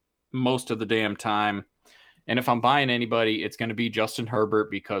struggles most of the damn time. And if I'm buying anybody, it's going to be Justin Herbert,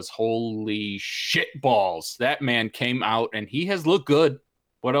 because holy shit balls, that man came out and he has looked good.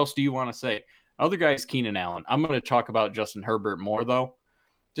 What else do you want to say? Other guys, Keenan Allen. I'm going to talk about Justin Herbert more, though,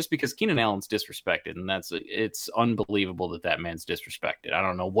 just because Keenan Allen's disrespected, and it's unbelievable that man's disrespected. I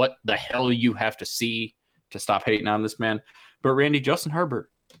don't know what the hell you have to see to stop hating on this man. But, Randy, Justin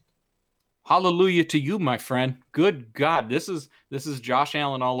Herbert, hallelujah to you, my friend. Good God, this is Josh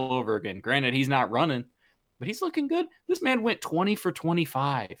Allen all over again. Granted, he's not running, but he's looking good. This man went 20 for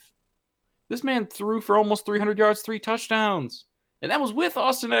 25. This man threw for almost 300 yards, 3 touchdowns, and that was with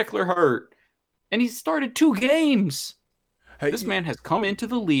Austin Eckler hurt. And he started 2 games. Hey, this man has come into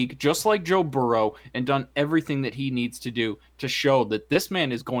the league just like Joe Burrow and done everything that he needs to do to show that this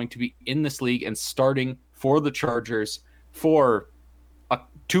man is going to be in this league and starting for the Chargers for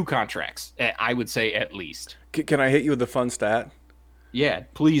 2 contracts, I would say at least. Can I hit you with a fun stat? Yeah,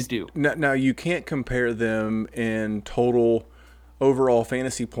 please do. Now you can't compare them in total overall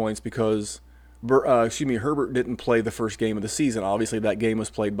fantasy points because Herbert didn't play the first game of the season. Obviously, that game was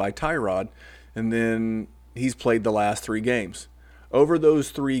played by Tyrod. And then he's played the last 3 games. Over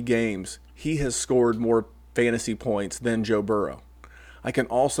those 3 games, he has scored more fantasy points than Joe Burrow. I can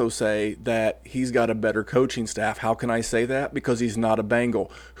also say that he's got a better coaching staff. How can I say that? Because he's not a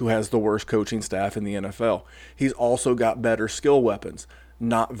Bengal who has the worst coaching staff in the NFL. He's also got better skill weapons.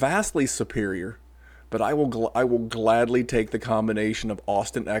 Not vastly superior, but I will gladly take the combination of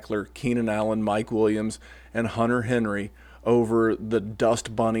Austin Eckler, Keenan Allen, Mike Williams, and Hunter Henry over the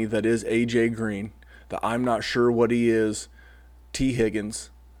dust bunny that is A.J. Green, the I'm not sure what he is, T.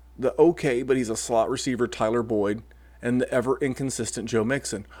 Higgins, the okay, but he's a slot receiver, Tyler Boyd, and the ever inconsistent Joe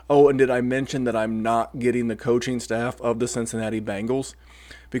Mixon. Oh, and did I mention that I'm not getting the coaching staff of the Cincinnati Bengals?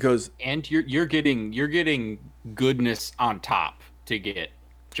 Because you're getting goodness on top to get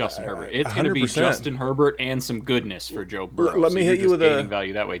Justin Herbert. It's going to be Justin Herbert and some goodness for Joe Burrow. Let me hit you with a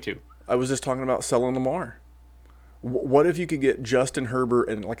value that way too. I was just talking about selling Lamar. What if you could get Justin Herbert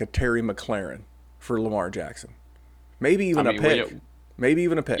and like a Terry McLaurin for Lamar Jackson? Maybe even a pick. Maybe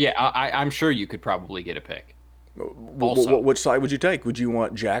even a pick. Yeah, I'm sure you could probably get a pick. Which side would you take? Would you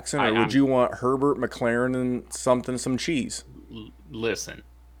want Jackson or would you want Herbert, McLaurin, and some cheese? Listen,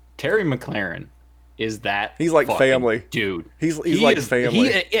 Terry McLaurin is that he's like family, dude. He's like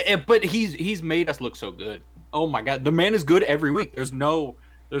family. But he's made us look so good. Oh my God, the man is good every week. There's no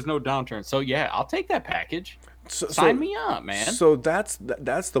downturn. So yeah, I'll take that package. Sign me up, man. So that's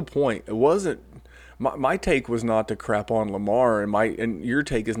the point. It wasn't my take was not to crap on Lamar, and your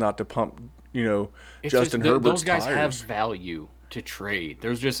take is not to pump, Justin Herbert's those guys tires. Have value to trade.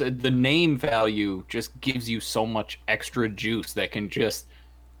 There's just the name value just gives you so much extra juice that can just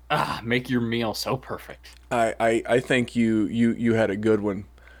make your meal so perfect. I think you had a good one.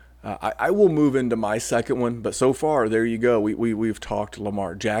 I will move into my second one, but so far there you go. We've talked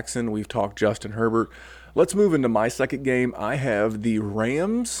Lamar Jackson, we've talked Justin Herbert. Let's move into my second game. I have the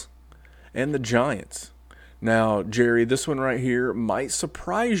Rams and the Giants. Now, Jerry, this one right here might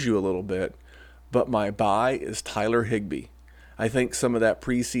surprise you a little bit, but my buy is Tyler Higbee. I think some of that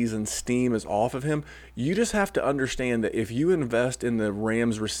preseason steam is off of him. You just have to understand that if you invest in the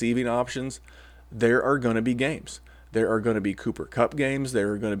Rams receiving options, there are going to be games. There are going to be Cooper Kupp games.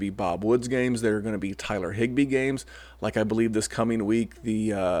 There are going to be Bob Woods games. There are going to be Tyler Higbee games. Like I believe this coming week, the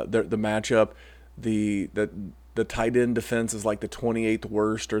matchup, the tight end defense is like the 28th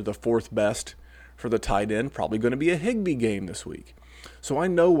worst or the 4th best for the tight end. Probably going to be a Higbee game this week. So I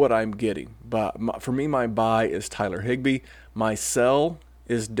know what I'm getting. But for me, my buy is Tyler Higbee. My sell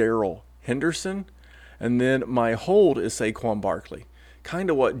is Darrell Henderson. And then my hold is Saquon Barkley. Kind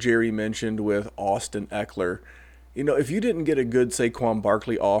of what Jerry mentioned with Austin Eckler. If you didn't get a good Saquon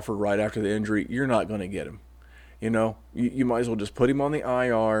Barkley offer right after the injury, you're not going to get him. You might as well just put him on the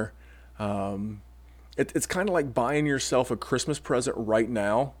IR. It's kind of like buying yourself a Christmas present right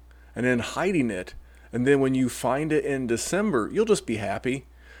now and then hiding it. And then when you find it in December, you'll just be happy.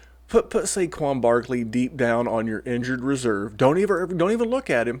 Put Saquon Barkley deep down on your injured reserve. Don't even look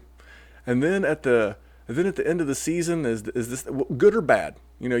at him. And then at the end of the season, is this good or bad?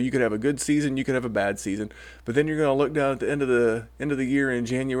 You know, you could have a good season, you could have a bad season, but then you're going to look down at the end of the year in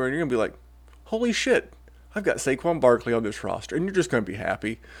January, and you're going to be like, holy shit, I've got Saquon Barkley on this roster, and you're just going to be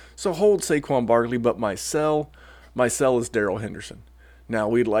happy. So hold Saquon Barkley, but my sell is Darrell Henderson. Now,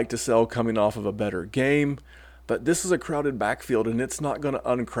 we'd like to sell coming off of a better game, but this is a crowded backfield, and it's not going to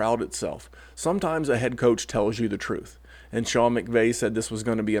uncrowd itself. Sometimes a head coach tells you the truth. And Sean McVay said this was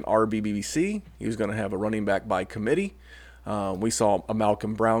going to be an RBBC. He was going to have a running back by committee. We saw a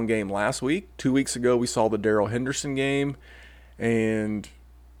Malcolm Brown game last week. 2 weeks ago, we saw the Darrell Henderson game. And,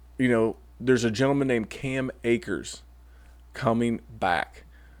 you know, there's a gentleman named Cam Akers coming back.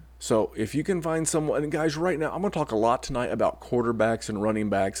 So if you can find someone, and guys, right now, I'm going to talk a lot tonight about quarterbacks and running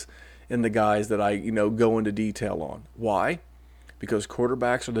backs and the guys that I, go into detail on. Why? Because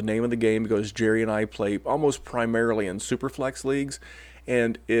quarterbacks are the name of the game, because Jerry and I play almost primarily in Superflex leagues.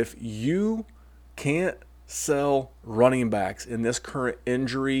 And if you can't sell running backs in this current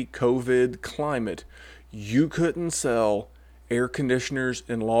injury, COVID climate, you couldn't sell air conditioners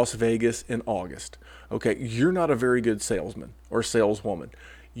in Las Vegas in August. Okay, you're not a very good salesman or saleswoman.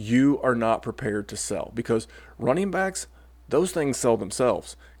 You are not prepared to sell, because running backs, those things sell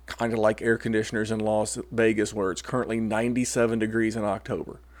themselves. Kind of like air conditioners in Las Vegas, where it's currently 97 degrees in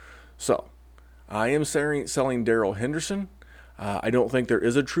October. So, I am selling Darrell Henderson. I don't think there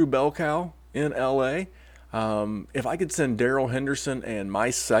is a true bell cow in LA. If I could send Darrell Henderson and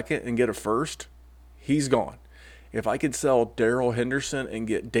my second and get a first, he's gone. If I could sell Darrell Henderson and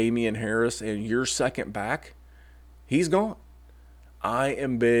get Damian Harris and your second back, he's gone. I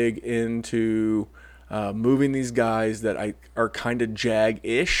am big into moving these guys that are kind of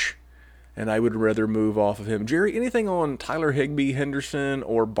jag-ish, and I would rather move off of him. Jerry, anything on Tyler Higbee, Henderson,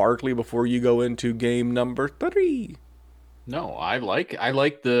 or Barkley before you go into game number 3? No, I like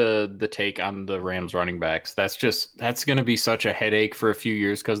the take on the Rams running backs. That's going to be such a headache for a few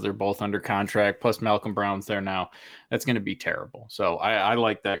years because they're both under contract. Plus Malcolm Brown's there now. That's going to be terrible. So I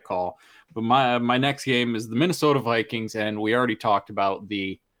like that call. But my next game is the Minnesota Vikings, and we already talked about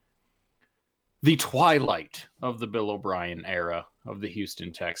the twilight of the Bill O'Brien era of the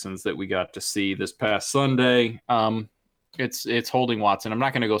Houston Texans that we got to see this past Sunday. It's holding Watson. I'm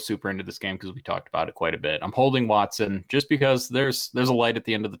not going to go super into this game because we talked about it quite a bit. I'm holding Watson just because there's a light at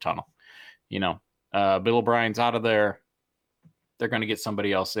the end of the tunnel. Bill O'Brien's out of there. They're going to get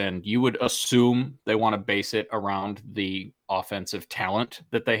somebody else in. You would assume they want to base it around the offensive talent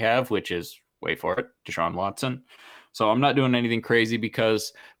that they have, which is, wait for it, Deshaun Watson. So I'm not doing anything crazy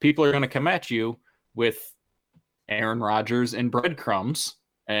because people are going to come at you with Aaron Rodgers and breadcrumbs,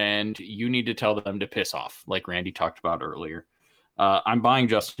 and you need to tell them to piss off, like Randy talked about earlier. I'm buying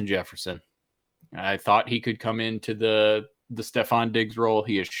Justin Jefferson. I thought he could come into the Stephon Diggs role.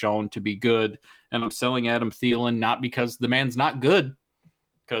 He has shown to be good. And I'm selling Adam Thielen, not because the man's not good,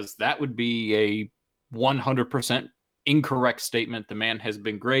 because that would be a 100% incorrect statement. The man has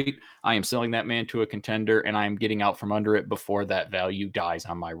been great. I am selling that man to a contender, and I am getting out from under it before that value dies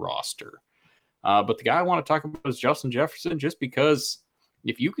on my roster. But the guy I want to talk about is Justin Jefferson, just because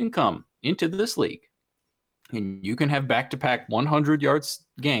if you can come into this league and you can have back-to-back 100 yards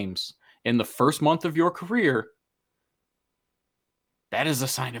games in the first month of your career, that is a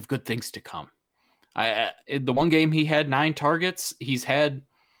sign of good things to come. The one game he had 9 targets. He's had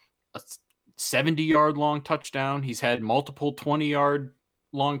a 70-yard long touchdown. He's had multiple 20-yard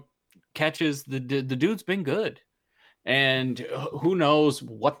long catches. The dude's been good. And who knows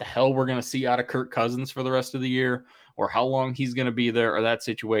what the hell we're going to see out of Kirk Cousins for the rest of the year, or how long he's going to be there, or that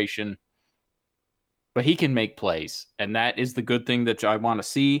situation. But he can make plays, and that is the good thing that I want to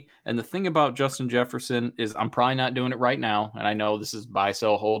see. And the thing about Justin Jefferson is I'm probably not doing it right now, and I know this is buy,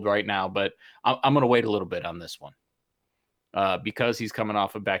 sell, hold right now, but I'm going to wait a little bit on this one because he's coming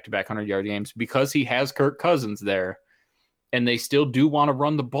off of back-to-back 100-yard games, because he has Kirk Cousins there, and they still do want to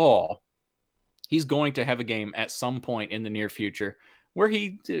run the ball. He's going to have a game at some point in the near future where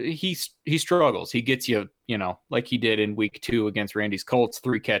he struggles. He gets you like he did in week 2 against Randy's Colts,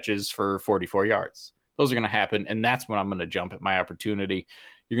 3 catches for 44 yards. Those are going to happen, and that's when I'm going to jump at my opportunity.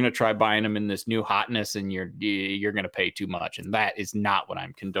 You're going to try buying them in this new hotness, and you're going to pay too much, and that is not what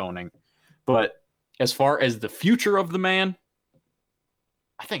I'm condoning. But as far as the future of the man,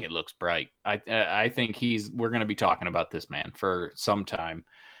 I think it looks bright. I think we're going to be talking about this man for some time.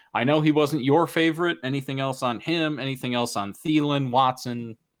 I know he wasn't your favorite. Anything else on him? Anything else on Thielen,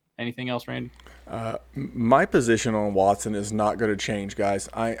 Watson? Anything else, Randy? My position on Watson is not going to change, guys.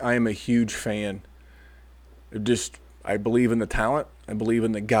 I am a huge fan. Just I believe in the talent. I believe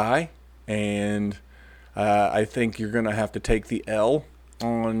in the guy, and I think you're going to have to take the L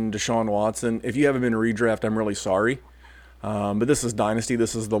on Deshaun Watson. If you haven't been redraft, I'm really sorry. But this is Dynasty.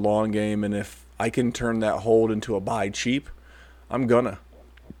 This is the long game, and if I can turn that hold into a buy cheap, I'm gonna.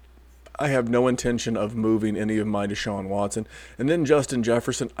 I have no intention of moving any of my Deshaun Watson. And then Justin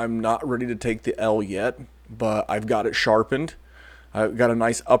Jefferson, I'm not ready to take the L yet, but I've got it sharpened. I've got a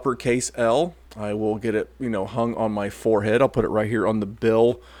nice uppercase L. I will get it, hung on my forehead. I'll put it right here on the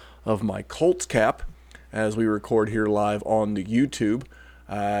bill of my Colts cap as we record here live on the YouTube.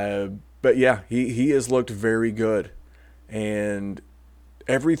 But yeah, he has looked very good. And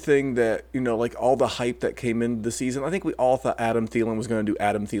everything that, like all the hype that came into the season, I think we all thought Adam Thielen was going to do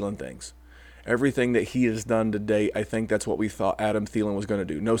Adam Thielen things. Everything that he has done today, I think that's what we thought Adam Thielen was going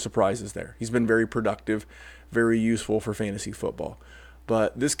to do. No surprises there. He's been very productive, very useful for fantasy football.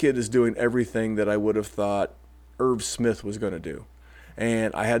 But this kid is doing everything that I would have thought Irv Smith was going to do.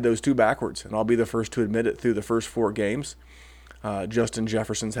 And I had those two backwards, and I'll be the first to admit it through the first 4 games. Justin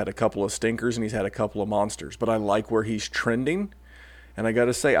Jefferson's had a couple of stinkers, and he's had a couple of monsters. But I like where he's trending. And I got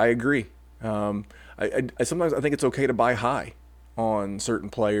to say, I agree. I sometimes I think it's okay to buy high on certain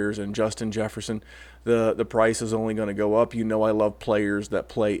players, and Justin Jefferson, the price is only going to go up. I love players that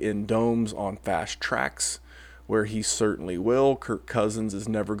play in domes on fast tracks, where he certainly will. Kirk Cousins is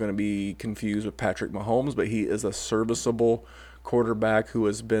never going to be confused with Patrick Mahomes, but he is a serviceable quarterback who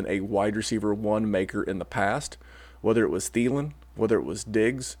has been a wide receiver 1 maker in the past, whether it was Thielen, whether it was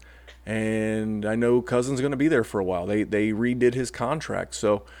Diggs. And I know Cousins is going to be there for a while. They redid his contract,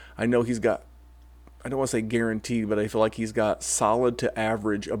 so I know he's got, I don't want to say guaranteed, but I feel like he's got solid to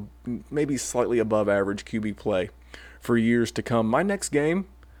average, maybe slightly above average QB play for years to come. My next game,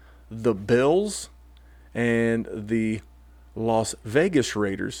 the Bills and the Las Vegas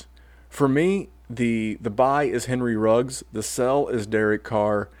Raiders. For me, the buy is Henry Ruggs, the sell is Derek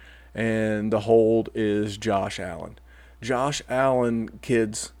Carr, and the hold is Josh Allen. Josh Allen,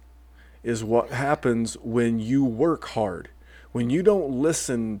 kids, is what happens when you work hard, when you don't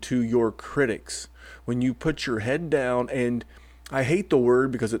listen to your critics, when you put your head down, and I hate the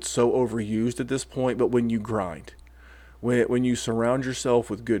word because it's so overused at this point, but when you grind, when you surround yourself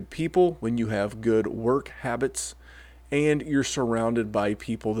with good people, when you have good work habits, and you're surrounded by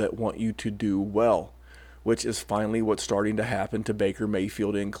people that want you to do well, which is finally what's starting to happen to Baker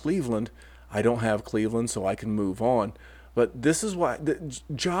Mayfield in Cleveland. I don't have Cleveland, so I can move on. But this is why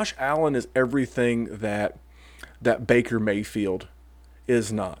Josh Allen is everything that Baker Mayfield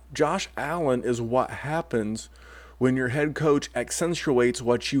is not. Josh Allen is what happens when your head coach accentuates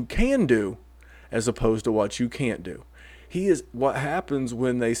what you can do as opposed to what you can't do. He is what happens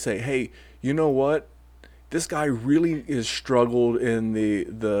when they say, hey, you know what? This guy really has struggled in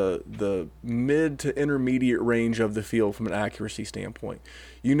the mid to intermediate range of the field from an accuracy standpoint.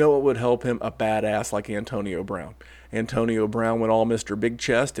 You know what would help him? A badass like Antonio Brown. Antonio Brown went all Mr. Big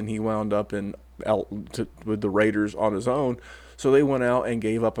Chest, and he wound up with the Raiders on his own. So they went out and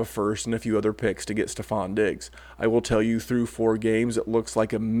gave up a first and a few other picks to get Stephon Diggs. I will tell you, through 4 games, it looks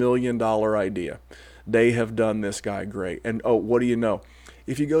like $1 million idea. They have done this guy great. And what do you know?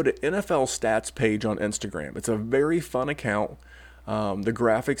 If you go to NFL Stats page on Instagram, it's a very fun account. The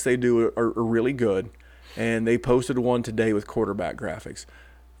graphics they do are really good, and they posted one today with quarterback graphics.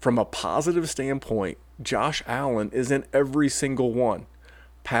 From a positive standpoint, Josh Allen is in every single one.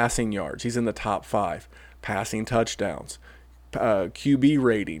 Passing yards, he's in the top 5. Passing touchdowns, QB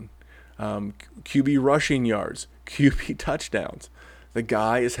rating, QB rushing yards, QB touchdowns. The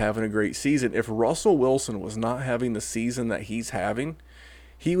guy is having a great season. If Russell Wilson was not having the season that he's having,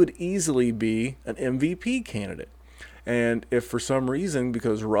 he would easily be an MVP candidate. And if for some reason,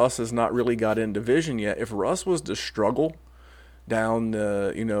 because Russ has not really got in division yet, if Russ was to struggle down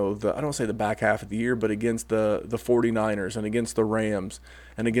I don't say the back half of the year, but against the 49ers and against the Rams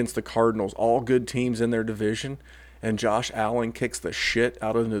and against the Cardinals, all good teams in their division, and Josh Allen kicks the shit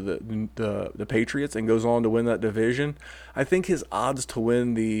out of the Patriots and goes on to win that division, I think his odds to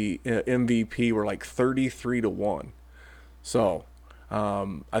win the MVP were like 33-1. So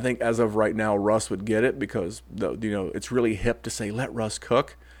I think as of right now, Russ would get it because it's really hip to say let Russ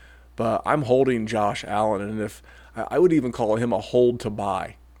cook. But I'm holding Josh Allen, and if I would even call him a hold to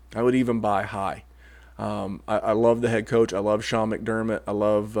buy. I would even buy high. I love the head coach. I love Sean McDermott. I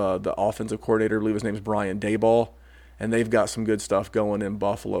love the offensive coordinator. I believe his name's Brian Daboll. And they've got some good stuff going in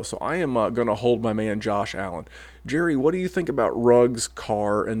Buffalo. So I am going to hold my man Josh Allen. Jerry, what do you think about Ruggs,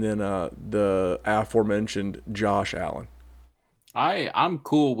 Carr, and then the aforementioned Josh Allen? I'm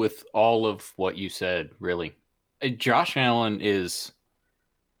cool with all of what you said, really. Josh Allen is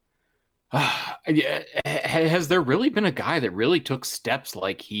Yeah, has there really been a guy that really took steps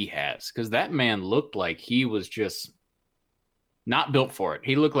like he has? Because that man looked like he was just not built for it.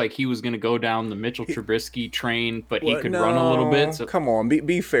 He looked like he was going to go down the Mitchell Trubisky train, but he What? could run a little bit. No, So, come on,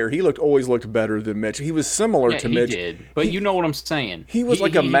 be fair. He always looked better than Mitch. He was similar yeah, to he Mitch. did. But you know what I'm saying. He was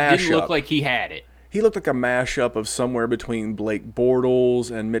like a He didn't look mashup. like he had it. He looked like a mashup of somewhere between Blake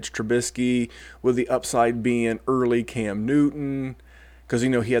Bortles and Mitch Trubisky, with the upside being early Cam Newton, because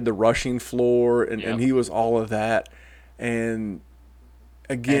he had the rushing floor and, Yep. and he was all of that. And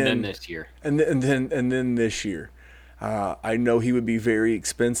again, And then this year. and then this year, I know he would be very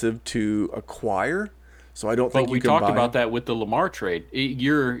expensive to acquire, so I don't think But we you can talked buy about him. that with the Lamar trade.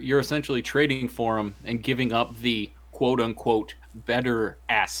 You're essentially trading for him and giving up the quote unquote better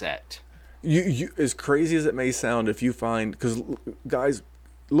asset. You as crazy as it may sound, if you find, because guys,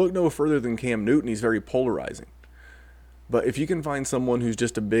 look no further than Cam Newton. He's very polarizing. But if you can find someone who's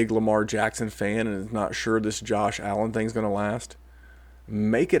just a big Lamar Jackson fan and is not sure this Josh Allen thing's going to last,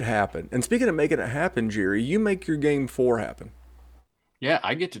 make it happen. And speaking of making it happen, Jerry, you make your game 4 happen. Yeah,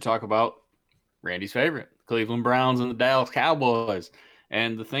 I get to talk about Randy's favorite, Cleveland Browns and the Dallas Cowboys.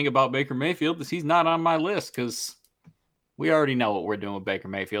 And the thing about Baker Mayfield is he's not on my list because we already know what we're doing with Baker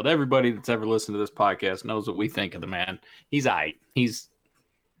Mayfield. Everybody that's ever listened to this podcast knows what we think of the man. He's all right. He's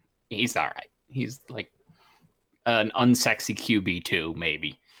all right. He's like an unsexy QB2,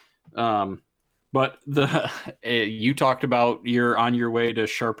 maybe. But you talked about you're on your way to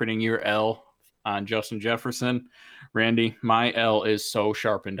sharpening your L on Justin Jefferson. Randy, my L is so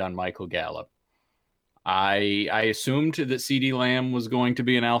sharpened on Michael Gallup. I assumed that CeeDee Lamb was going to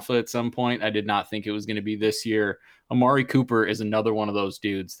be an alpha at some point. I did not think it was going to be this year. Amari Cooper is another one of those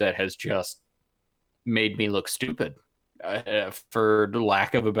dudes that has just made me look stupid. For the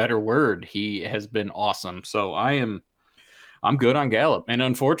lack of a better word, he has been awesome. So I'm good on Gallup. And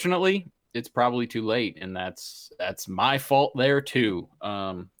unfortunately, it's probably too late. And that's my fault there too.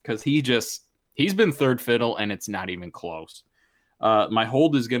 Because he's been third fiddle and it's not even close. My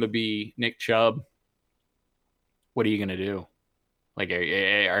hold is going to be Nick Chubb. What are you going to do? Like,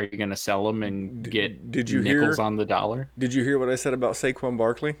 are you going to sell them and get nickels on the dollar? Did you hear what I said about Saquon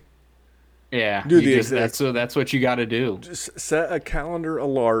Barkley? Yeah, that's what you got to do. Just set a calendar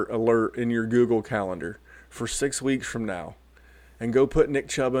alert in your Google Calendar for 6 weeks from now, and go put Nick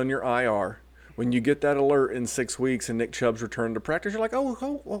Chubb on your IR. When you get that alert in 6 weeks and Nick Chubb's returned to practice, you're like,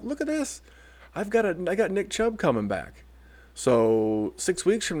 oh, look at this! I got Nick Chubb coming back. So 6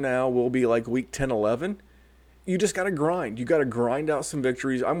 weeks from now will be like week 10, 11. You just got to grind. You got to grind out some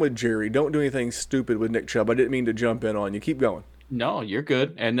victories. I'm with Jerry. Don't do anything stupid with Nick Chubb. I didn't mean to jump in on you. Keep going. No, you're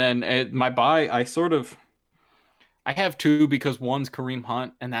good. And then my buy, I have 2 because one's Kareem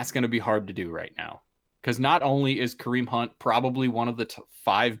Hunt, and that's going to be hard to do right now. Because not only is Kareem Hunt probably one of the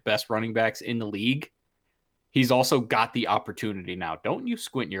 5 best running backs in the league, he's also got the opportunity now. Don't you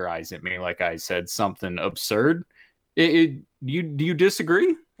squint your eyes at me like I said something absurd. Do you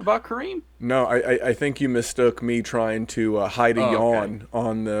disagree about Kareem? No, I think you mistook me trying to hide a yawn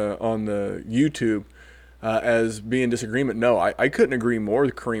on the YouTube as being disagreement. No, I couldn't agree more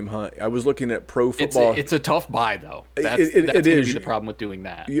with Kareem Hunt. I was looking at Pro Football. It's a tough buy though. That's it going to is. be the problem with doing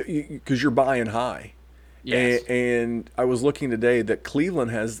that. Because you're buying high. Yes. And I was looking today that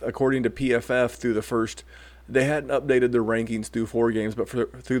Cleveland has, according to PFF, through the first, they hadn't updated their rankings through 4 games, but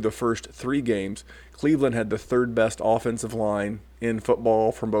through the first 3 games, Cleveland had the 3rd best offensive line in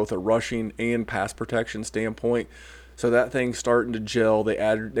football from both a rushing and pass protection standpoint. So that thing's starting to gel. They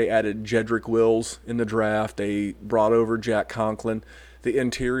added Jedrick Wills in the draft. They brought over Jack Conklin. The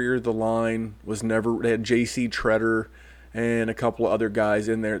interior of the line was never. They had J.C. Treader and a couple of other guys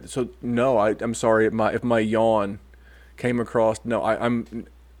in there. So no, I'm sorry if my yawn came across. No,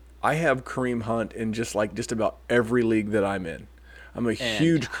 I have Kareem Hunt in just about every league that I'm in. I'm a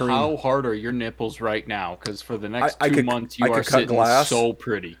huge Kareem. How hard are your nipples right now? Because for the next 2 months, you are sitting glass so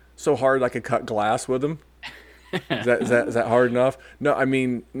pretty. So hard I could cut glass with them. Is that hard enough? No, I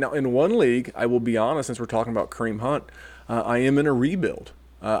mean, now in one league, I will be honest, since we're talking about Kareem Hunt, I am in a rebuild.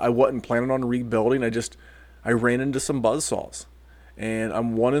 I wasn't planning on rebuilding. I ran into some buzzsaws, and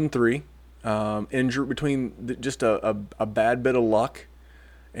I'm 1-3, injured between just a bad bit of luck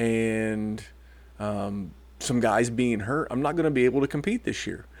and some guys being hurt. I'm not going to be able to compete this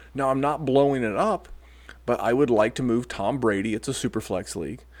year. Now, I'm not blowing it up, but I would like to move Tom Brady. It's a super flex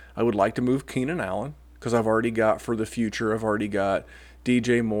league. I would like to move Keenan Allen because I've already got for the future. I've already got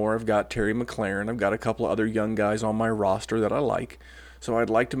DJ Moore. I've got Terry McLaurin. I've got a couple of other young guys on my roster that I like. So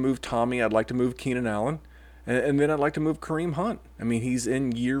I'd like to move Tommy. I'd like to move Keenan Allen. And then I'd like to move Kareem Hunt. I mean, he's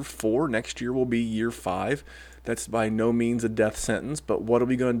in year 4. Next year will be year 5. That's by no means a death sentence, but what are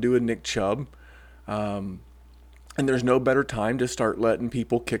we going to do with Nick Chubb? And there's no better time to start letting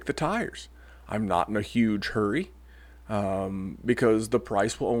people kick the tires. I'm not in a huge hurry because the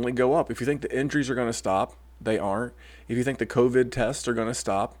price will only go up. If you think the injuries are going to stop, they aren't. If you think the COVID tests are going to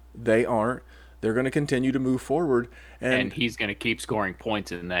stop, they aren't. They're going to continue to move forward. And he's going to keep scoring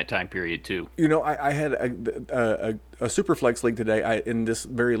points in that time period, too. You know, I had a super flex league today. In this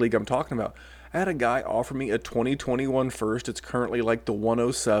very league I'm talking about, I had a guy offer me a 2021 first. It's currently like the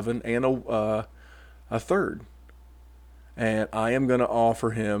 107 and a third. And I am going to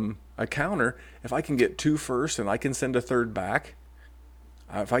offer him a counter. If I can get 2 firsts and I can send a third back,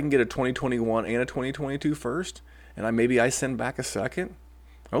 if I can get a 2021 and a 2022 first, and I send back a second,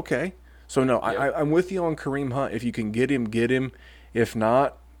 okay. So no, yep. I'm with you on Kareem Hunt. If you can get him, get him. If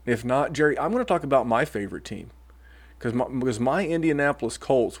not, Jerry, I'm going to talk about my favorite team because my Indianapolis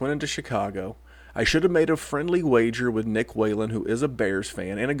Colts went into Chicago. I should have made a friendly wager with Nick Whalen, who is a Bears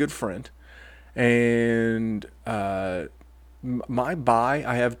fan and a good friend. And my buy,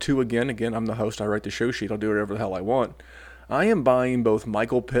 I have 2 again. Again, I'm the host. I write the show sheet. I'll do whatever the hell I want. I am buying both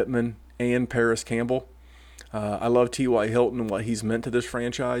Michael Pittman and Paris Campbell. I love T.Y. Hilton and what he's meant to this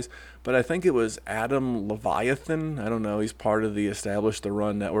franchise, but I think it was Adam Leviathan. I don't know. He's part of the Establish the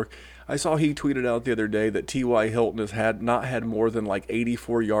Run network. I saw he tweeted out the other day that T.Y. Hilton has not had more than like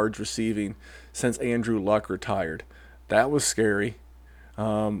 84 yards receiving since Andrew Luck retired. That was scary.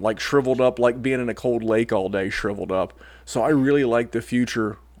 Like shriveled up, like being in a cold lake all day, shriveled up. So I really like the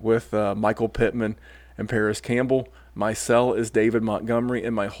future with Michael Pittman and Paris Campbell. My sell is David Montgomery,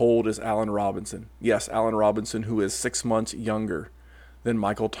 and my hold is Allen Robinson. Yes, Allen Robinson, who is 6 months younger than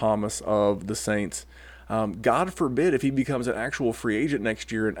Michael Thomas of the Saints. God forbid if he becomes an actual free agent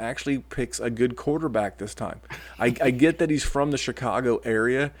next year and actually picks a good quarterback this time. I get that he's from the Chicago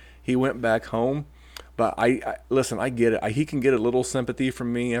area. He went back home. But listen, I get it. He can get a little sympathy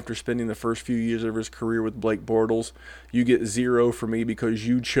from me after spending the first few years of his career with Blake Bortles. You get 0 from me because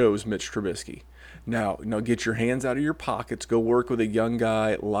you chose Mitch Trubisky. Now, get your hands out of your pockets. Go work with a young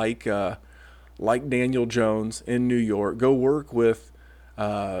guy like Daniel Jones in New York. Go work with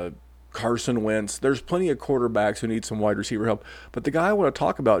Carson Wentz. There's plenty of quarterbacks who need some wide receiver help. But the guy I want to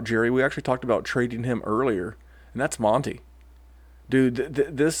talk about, Jerry, we actually talked about trading him earlier, and that's Monty. Dude,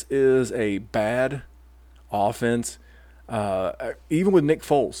 this is a bad offense. Even with Nick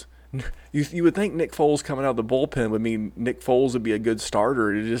Foles. You would think Nick Foles coming out of the bullpen would mean Nick Foles would be a good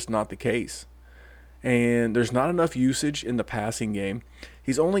starter. It is just not the case. And there's not enough usage in the passing game.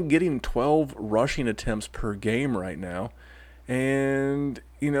 He's only getting 12 rushing attempts per game right now. And,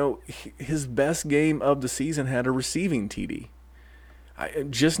 his best game of the season had a receiving TD.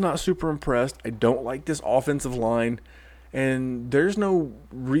 I'm just not super impressed. I don't like this offensive line. And there's no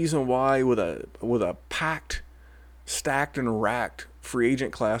reason why with a packed, stacked, and racked free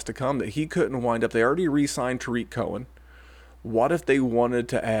agent class to come that he couldn't wind up. They already re-signed Tariq Cohen. What if they wanted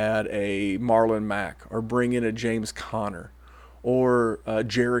to add a Marlon Mack or bring in a James Conner or a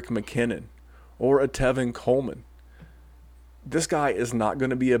Jerick McKinnon or a Tevin Coleman? This guy is not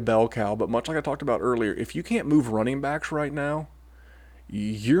going to be a bell cow, but much like I talked about earlier, if you can't move running backs right now,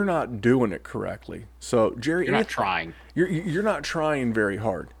 you're not doing it correctly. So, Jerry, you're not trying. You're not trying very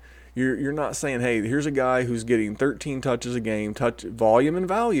hard. You're not saying, hey, here's a guy who's getting 13 touches a game, volume and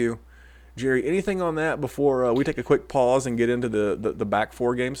value. Jerry, anything on that before we take a quick pause and get into the back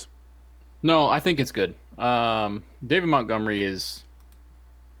 4 games? No, I think it's good. David Montgomery is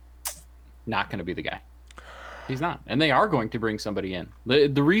not going to be the guy. He's not. And they are going to bring somebody in.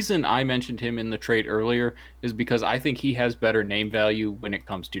 The reason I mentioned him in the trade earlier is because I think he has better name value when it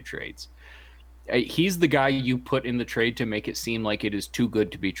comes to trades. He's the guy you put in the trade to make it seem like it is too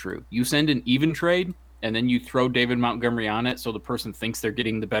good to be true. You send an even trade, and then you throw David Montgomery on it so the person thinks they're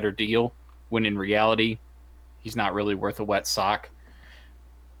getting the better deal, when in reality, he's not really worth a wet sock.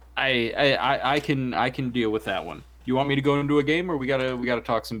 I can deal with that one. You want me to go into a game, or we gotta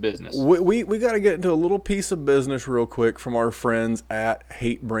talk some business? We got to get into a little piece of business real quick from our friends at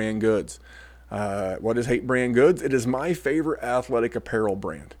Hate Brand Goods. What is Hate Brand Goods? It is my favorite athletic apparel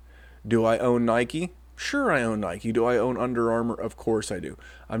brand. Do I own Nike? Sure, I own Nike. Do I own Under Armour? Of course I do.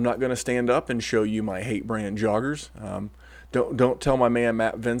 I'm not going to stand up and show you my Hate Brand joggers. Don't tell my man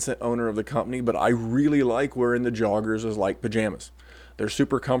Matt Vincent, owner of the company, but I really like wearing the joggers as like pajamas. They're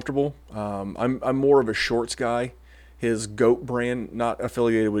super comfortable. I'm more of a shorts guy. His GOAT brand, not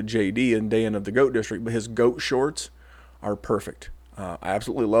affiliated with JD and Dan of the GOAT District, but his GOAT shorts are perfect. I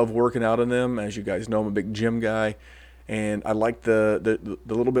absolutely love working out in them. As you guys know, I'm a big gym guy, and I like the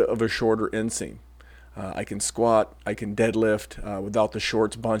little bit of a shorter inseam. I can squat, I can deadlift without the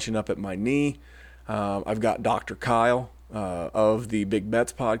shorts bunching up at my knee. I've got Dr. Kyle of the Big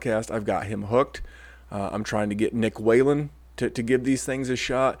Bets podcast. I've got him hooked. I'm trying to get Nick Whalen to give these things a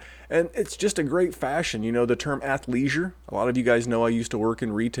shot. And it's just a great fashion. You know, the term athleisure, a lot of you guys know I used to work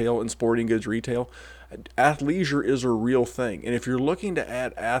in retail and sporting goods retail. Athleisure is a real thing. And if you're looking to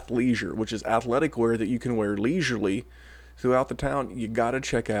add athleisure, which is athletic wear that you can wear leisurely throughout the town, you got to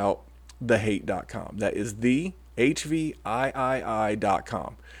check out thehate.com. That is the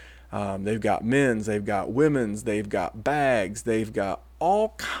HVIII.com. They've got men's, they've got women's, they've got bags, they've got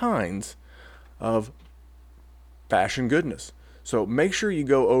all kinds of fashion goodness. So make sure you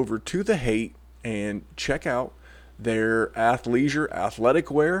go over to The Hate and check out their athleisure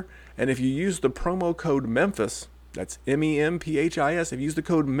athletic wear. And if you use the promo code Memphis, that's MEMPHIS, if you use the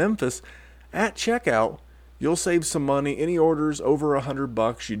code Memphis at checkout, you'll save some money. Any orders over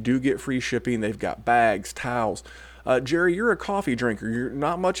 $100, you do get free shipping. They've got bags, towels. Jerry, you're a coffee drinker. You're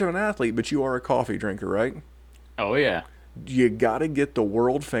not much of an athlete, but you are a coffee drinker, right? Oh, yeah. You got to get the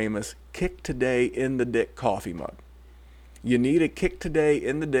world famous Kick Today in the Dick coffee mug. You need a Kick Today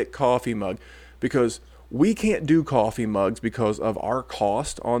in the Dick coffee mug because we can't do coffee mugs because of our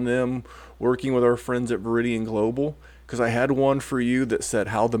cost on them working with our friends at Viridian Global. Because I had one for you that said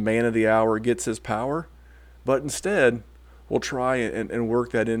how the man of the hour gets his power. But instead, we'll try and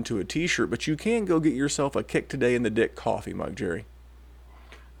work that into a t-shirt. But you can go get yourself a Kick Today in the Dick coffee mug, Jerry.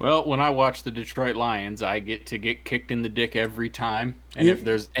 Well, when I watch the Detroit Lions, I get to get kicked in the dick every time. And if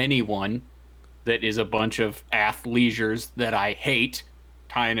there's anyone that is a bunch of athleisures that I hate,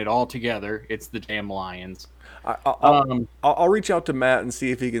 tying it all together, it's the damn Lions. I'll reach out to Matt and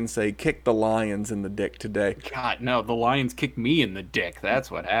see if he can say kick the Lions in the dick today. God, no, the Lions kick me in the dick. That's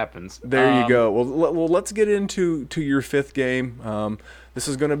what happens. There you go. Well, let's get into your fifth game. This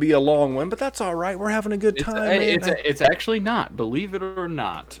is going to be a long one, but that's all right. We're having a good time. It's actually not, believe it or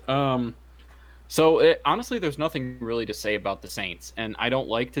not. Honestly, there's nothing really to say about the Saints, and I don't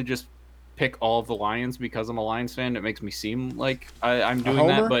like to just pick all of the Lions because I'm a Lions fan. It makes me seem like I'm doing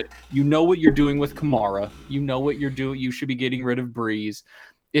that, but you know what you're doing with Kamara. You know what you're doing. You should be getting rid of Breeze.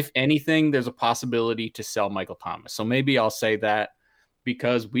 If anything, there's a possibility to sell Michael Thomas. So maybe I'll say that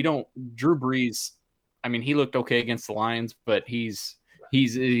because Drew Brees, I mean, he looked okay against the Lions, but he's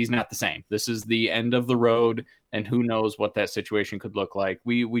not the same. This is the end of the road, and who knows what that situation could look like.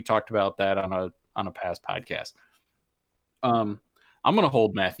 We talked about that on a past podcast. I'm going to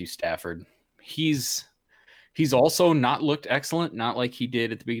hold Matthew Stafford. He's also not looked excellent, not like he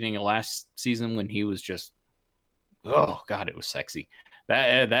did at the beginning of last season when he was just, oh God, it was sexy.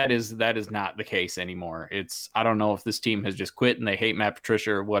 That is not the case anymore. I don't know if this team has just quit and they hate Matt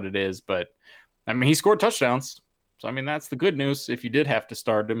Patricia or what it is, but I mean, he scored touchdowns. So, I mean, that's the good news if you did have to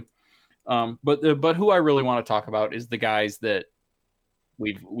start him. But who I really want to talk about is the guys that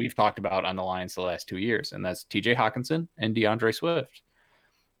we've talked about on the Lions the last 2 years, and that's TJ Hawkinson and DeAndre Swift.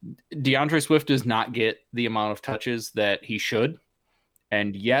 DeAndre Swift does not get the amount of touches that he should,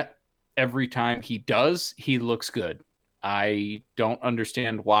 and yet every time he does, he looks good. I don't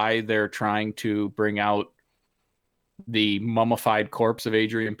understand why they're trying to bring out the mummified corpse of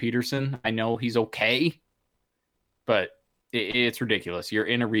Adrian Peterson. I know he's okay, but it's ridiculous. You're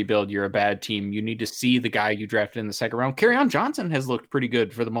in a rebuild. You're a bad team. You need to see the guy you drafted in the second round. Kerryon Johnson has looked pretty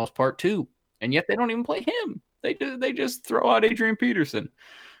good for the most part too, and yet they don't even play him. They just throw out Adrian Peterson.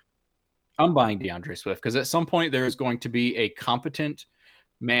 I'm buying DeAndre Swift because at some point there is going to be a competent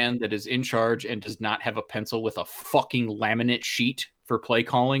man that is in charge and does not have a pencil with a fucking laminate sheet for play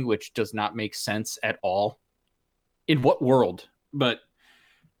calling, which does not make sense at all. In what world? But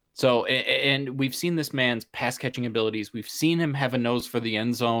so, and we've seen this man's pass catching abilities. We've seen him have a nose for the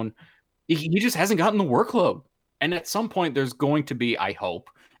end zone. He just hasn't gotten the workload. And at some point, there's going to be, I hope,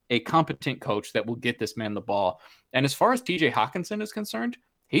 a competent coach that will get this man the ball. And as far as TJ Hawkinson is concerned,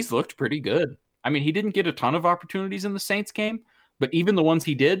 he's looked pretty good. I mean, he didn't get a ton of opportunities in the Saints game, but even the ones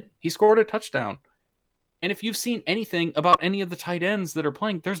he did, he scored a touchdown. And if you've seen anything about any of the tight ends that are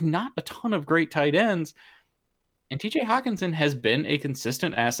playing, there's not a ton of great tight ends. And TJ Hawkinson has been a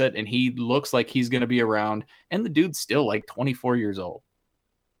consistent asset, and he looks like he's going to be around. And the dude's still like 24 years old.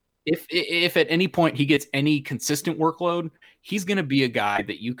 If at any point he gets any consistent workload, he's going to be a guy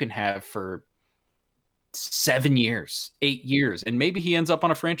that you can have for 7 years, 8 years. And maybe he ends up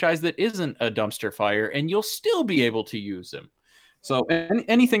on a franchise that isn't a dumpster fire, and you'll still be able to use him. So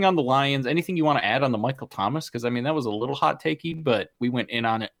anything on the Lions, anything you want to add on the Michael Thomas? Because, I mean, that was a little hot takey, but we went in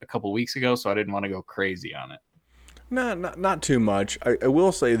on it a couple weeks ago, so I didn't want to go crazy on it. No, not too much. I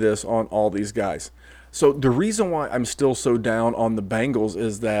will say this on all these guys. So the reason why I'm still so down on the Bengals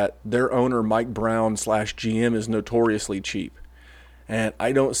is that their owner, Mike Brown / GM, is notoriously cheap. and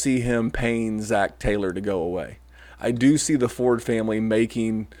I don't see him paying Zach Taylor to go away. I do see the Ford family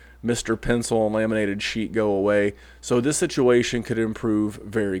making Mr. Pencil and Laminated Sheet go away, so this situation could improve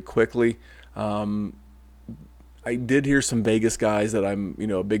very quickly. I did hear some Vegas guys that I'm,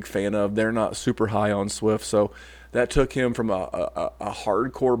 a big fan of. They're not super high on Swift, so that took him from a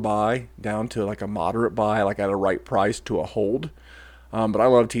hardcore buy down to like a moderate buy, like at a right price, to a hold. But I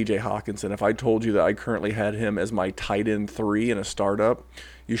love TJ Hawkinson. If I told you that I currently had him as my tight end 3 in a startup,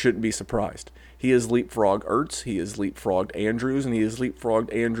 you shouldn't be surprised. He has leapfrogged Ertz, he has leapfrogged Andrews, and he has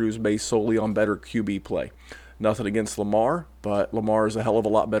leapfrogged Andrews based solely on better QB play. Nothing against Lamar, but Lamar is a hell of a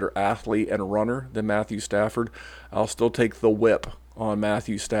lot better athlete and runner than Matthew Stafford. I'll still take the whip on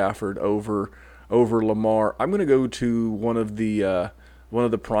Matthew Stafford over Lamar. I'm going to go to one of the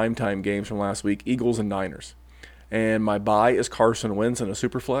primetime games from last week, Eagles and Niners. And my buy is Carson Wentz in a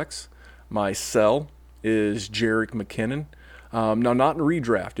superflex. My sell is Jerick McKinnon. Now, not in a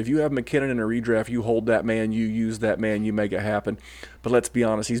redraft. If you have McKinnon in a redraft, you hold that man, you use that man, you make it happen. But let's be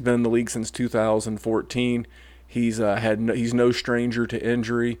honest, he's been in the league since 2014. He's no stranger to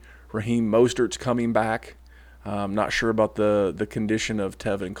injury. Raheem Mostert's coming back. Not sure about the condition of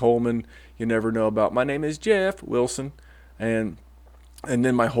Tevin Coleman. You never know about. My name is Jeff Wilson, and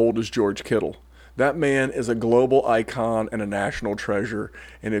then my hold is George Kittle. That man is a global icon and a national treasure.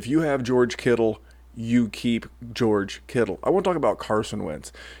 And if you have George Kittle, you keep George Kittle. I want to talk about Carson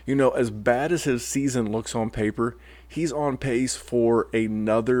Wentz. As bad as his season looks on paper, he's on pace for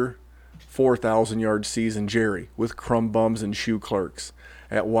another 4,000-yard season, Jerry, with crumb bums and shoe clerks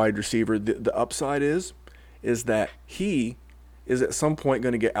at wide receiver. The upside is that he is at some point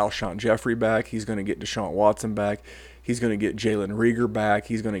going to get Alshon Jeffrey back. He's going to get Deshaun Watson back. He's going to get Jalen Reagor back.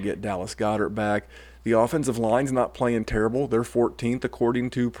 He's going to get Dallas Goedert back. The offensive line's not playing terrible. They're 14th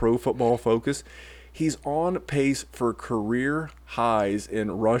according to Pro Football Focus. He's on pace for career highs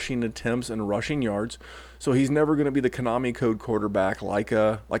in rushing attempts and rushing yards. So he's never going to be the Konami code quarterback like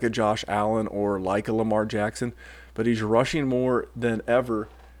a Josh Allen or like a Lamar Jackson, but he's rushing more than ever.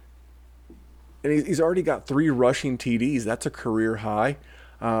 And he's already got 3 rushing TDs. That's a career high.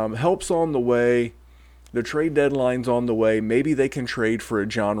 Help's on the way. The trade deadline's on the way. Maybe they can trade for a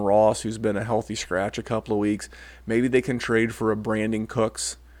John Ross who's been a healthy scratch a couple of weeks. Maybe they can trade for a Brandon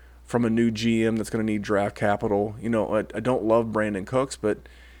Cooks from a new GM that's going to need draft capital. I don't love Brandon Cooks, but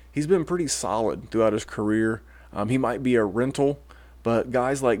he's been pretty solid throughout his career. He might be a rental, but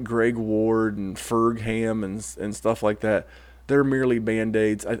guys like Greg Ward and Ferg Ham and stuff like that, they're merely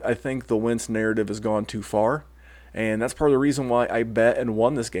Band-Aids. I think the Wentz narrative has gone too far, and that's part of the reason why I bet and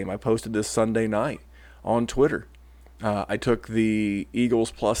won this game. I posted this Sunday night on Twitter. I took the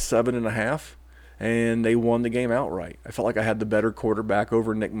Eagles plus 7.5, and they won the game outright. I felt like I had the better quarterback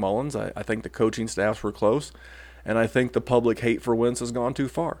over Nick Mullins. I think the coaching staffs were close, and I think the public hate for Wentz has gone too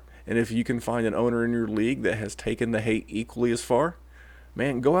far. And if you can find an owner in your league that has taken the hate equally as far,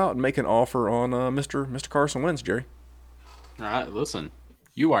 man, go out and make an offer on Mr. Carson Wentz, Jerry. All right, listen,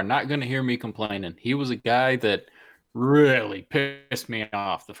 you are not going to hear me complaining. He was a guy that really pissed me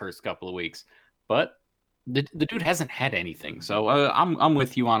off the first couple of weeks, but the dude hasn't had anything. So I'm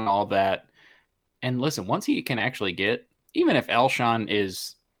with you on all that. And listen, once he can actually get, even if Alshon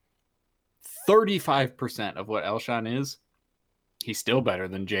is 35% of what Alshon is, he's still better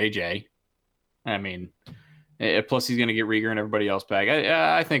than JJ. I mean, plus he's going to get Reagor and everybody else back.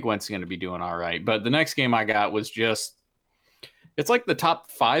 I think Wentz is going to be doing all right. But the next game I got was just, it's like the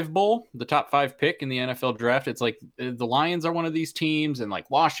top 5 bowl, the top 5 pick in the NFL draft. It's like the Lions are one of these teams, and like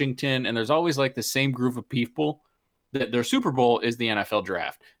Washington, and there's always like the same group of people that their Super Bowl is the NFL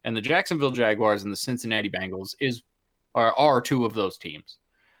draft. And the Jacksonville Jaguars and the Cincinnati Bengals are 2 of those teams.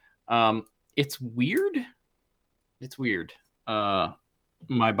 It's weird. It's weird. My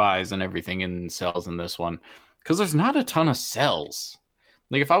buys and everything in sells in this one, because there's not a ton of sells.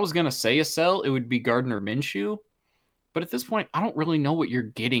 Like if I was going to say a sell, it would be Gardner Minshew. But at this point, I don't really know what you're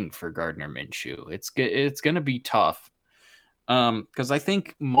getting for Gardner Minshew. It's going to be tough because I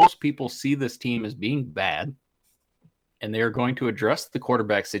think most people see this team as being bad, and they are going to address the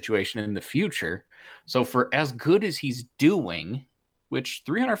quarterback situation in the future. So for as good as he's doing, which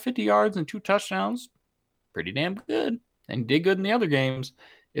 350 yards and 2 touchdowns, pretty damn good, and did good in the other games,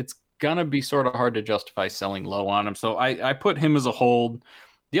 it's going to be sort of hard to justify selling low on him. So I put him as a hold.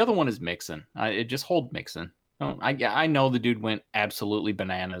 The other one is Mixon. I just hold Mixon. I know the dude went absolutely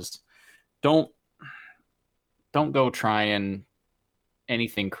bananas. Don't go trying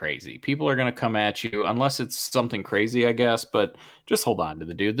anything crazy. People are going to come at you unless it's something crazy, I guess, but just hold on to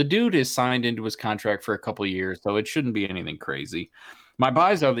the dude. The dude is signed into his contract for a couple of years, so it shouldn't be anything crazy. My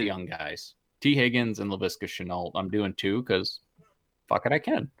buys are the young guys, T. Higgins and Laviska Shenault. I'm doing 2 because fuck it, I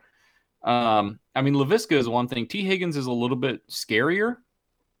can. I mean, LaVisca is one thing. T. Higgins is a little bit scarier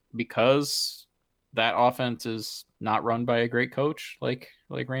because that offense is not run by a great coach, like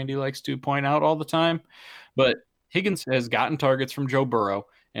Randy likes to point out all the time. But Higgins has gotten targets from Joe Burrow.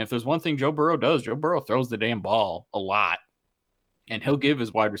 And if there's one thing Joe Burrow does, Joe Burrow throws the damn ball a lot. And he'll give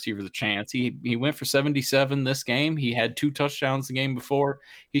his wide receivers a chance. He went for 77 this game. He had 2 touchdowns the game before.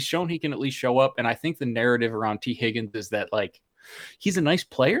 He's shown he can at least show up. And I think the narrative around T. Higgins is that, like, he's a nice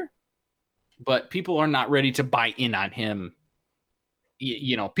player, but people are not ready to buy in on him.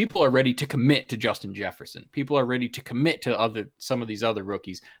 You know, people are ready to commit to Justin Jefferson. People are ready to commit to some of these other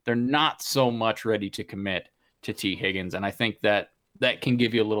rookies. They're not so much ready to commit to T. Higgins. And I think that can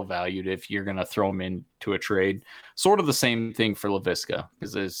give you a little value if you're going to throw him into a trade. Sort of the same thing for LaVisca,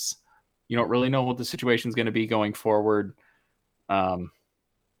 because you don't really know what the situation is going to be going forward. So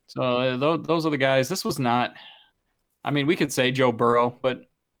those are the guys. This was not, I mean, we could say Joe Burrow, but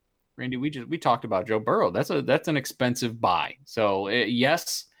Randy, we talked about Joe Burrow. That's an expensive buy. So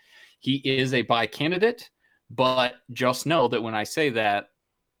yes, he is a buy candidate, but just know that when I say that,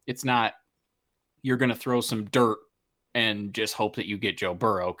 it's not you're going to throw some dirt and just hope that you get Joe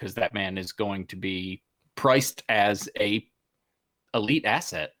Burrow, because that man is going to be priced as a elite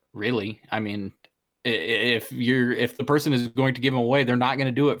asset. Really, I mean, if the person is going to give him away, they're not going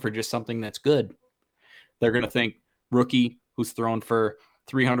to do it for just something that's good. They're going to think rookie who's thrown for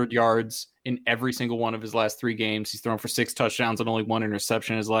 300 yards in every single one of his last 3 games. He's thrown for 6 touchdowns and only 1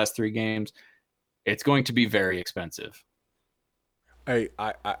 interception in his last 3 games. It's going to be very expensive.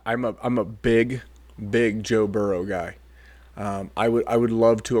 I'm a big Joe Burrow guy. I would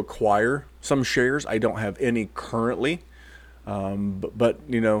love to acquire some shares. I don't have any currently, but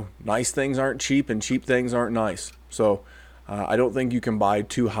you know, nice things aren't cheap and cheap things aren't nice. So I don't think you can buy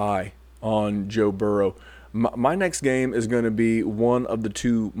too high on Joe Burrow. My next game is going to be one of the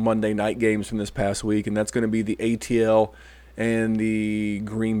 2 Monday night games from this past week, and that's going to be the ATL and the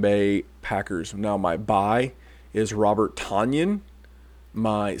Green Bay Packers. Now, my buy is Robert Tonyan.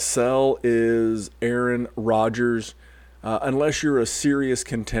 My sell is Aaron Rodgers, unless you're a serious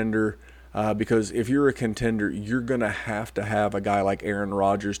contender, because if you're a contender, you're going to have a guy like Aaron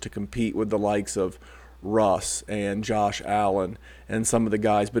Rodgers to compete with the likes of Russ and Josh Allen and some of the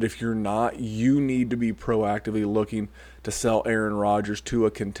guys. But if you're not, you need to be proactively looking to sell Aaron Rodgers to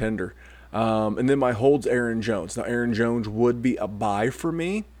a contender. And then my hold's Aaron Jones. Now, Aaron Jones would be a buy for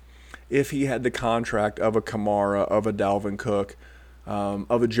me if he had the contract of a Kamara, of a Dalvin Cook,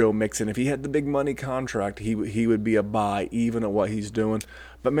 of a Joe Mixon. If he had the big money contract, he would be a buy even at what he's doing.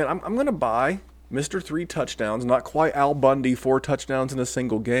 But man, I'm going to buy Mr. 3 touchdowns, not quite Al Bundy, 4 touchdowns in a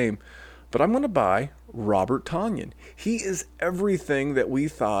single game, but I'm going to buy Robert Tonyan. He is everything that we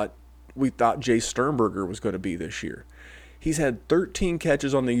thought Jay Sternberger was going to be this year. He's had 13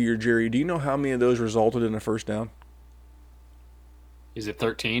 catches on the year, Jerry. Do you know how many of those resulted in a first down? Is it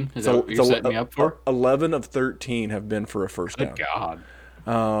 13? Is that what you're setting me up for? 11 of 13 have been for a first down. Good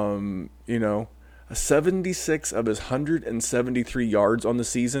God. You know, 76 of his 173 yards on the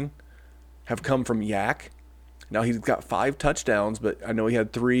season have come from Yak. Now, he's got 5 touchdowns, but I know he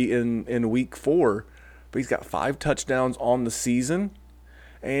had 3 in week 4, but he's got 5 touchdowns on the season.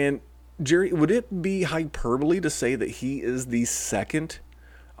 And, Jerry, would it be hyperbole to say that he is the second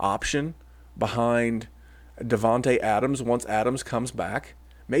option behind Devontae Adams once Adams comes back?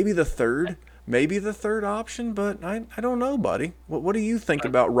 Maybe the third option, but I don't know, buddy. What do you think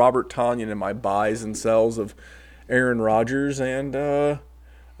about Robert Tonyan and my buys and sells of Aaron Rodgers and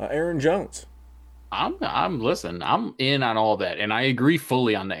Aaron Jones? I'm in on all that, and I agree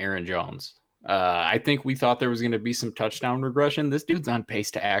fully on the Aaron Jones. I think we thought there was going to be some touchdown regression. This dude's on pace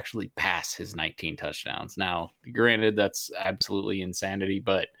to actually pass his 19 touchdowns. Now, granted, that's absolutely insanity,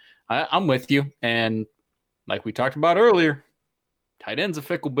 but I'm with you. And like we talked about earlier, tight end's a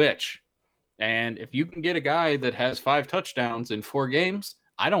fickle bitch. And if you can get a guy that has 5 touchdowns in 4 games,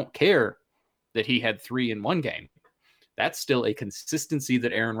 I don't care that he had 3 in 1 game. That's still a consistency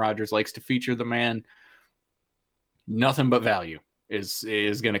that Aaron Rodgers likes to feature. The man, nothing but value is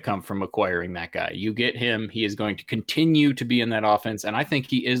going to come from acquiring that guy. You get him, he is going to continue to be in that offense, and I think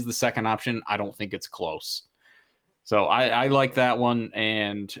he is the second option. I don't think it's close. So I like that one.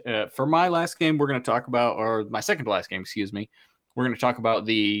 And for my last game, we're going to talk about, or my second to last game, excuse me, we're going to talk about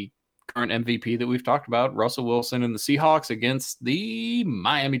the current MVP that we've talked about, Russell Wilson and the Seahawks against the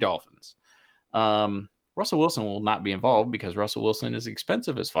Miami Dolphins. Russell Wilson will not be involved because Russell Wilson is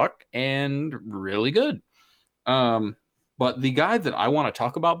expensive as fuck and really good. But the guy that I want to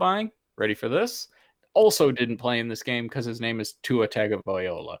talk about buying, ready for this, also didn't play in this game because his name is Tua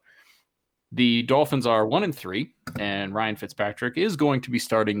Tagovailoa. The Dolphins are 1-3, and Ryan Fitzpatrick is going to be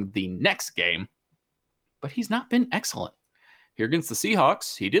starting the next game, but he's not been excellent. Here against the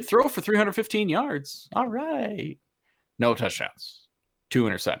Seahawks, he did throw for 315 yards. All right. No touchdowns, 2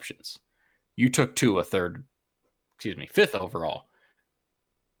 interceptions. You took Tua fifth overall,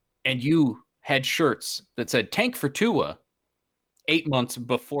 and you had shirts that said tank for Tua 8 months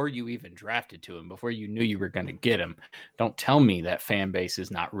before you even drafted to him, before you knew you were going to get him. Don't tell me that fan base is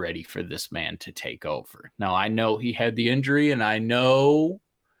not ready for this man to take over. Now, I know he had the injury, and I know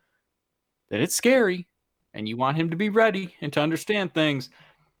that it's scary, and you want him to be ready and to understand things.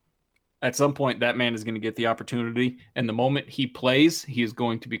 At some point, that man is going to get the opportunity, and the moment he plays, he is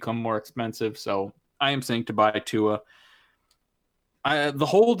going to become more expensive. So I am saying to buy Tua. The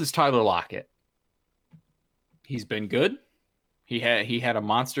hold is Tyler Lockett. He's been good. He had a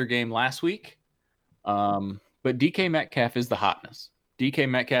monster game last week. But DK Metcalf is the hotness. DK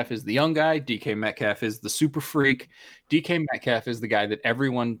Metcalf is the young guy. DK Metcalf is the super freak. DK Metcalf is the guy that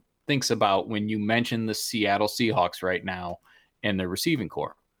everyone thinks about when you mention the Seattle Seahawks right now and their receiving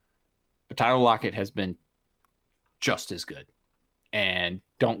core. But Tyler Lockett has been just as good. And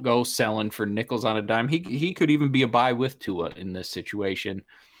don't go selling for nickels on a dime. He could even be a buy with Tua in this situation.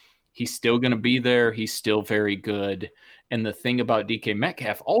 He's still going to be there. He's still very good. And the thing about DK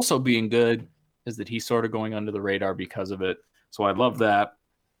Metcalf also being good is that he's sort of going under the radar because of it. So I love that.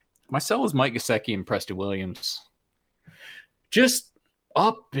 My sell is Mike Gesicki and Preston Williams. Just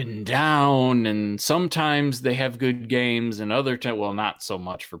up and down, and sometimes they have good games, and other times, well, not so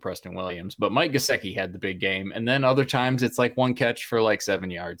much for Preston Williams, but Mike Gesicki had the big game, and then other times it's like one catch for like 7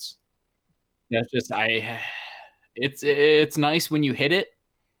 yards. That's just it's nice when you hit it,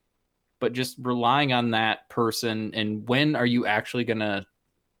 but just relying on that person, and when are you actually going to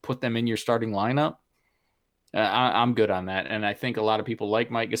put them in your starting lineup? I'm good on that, and I think a lot of people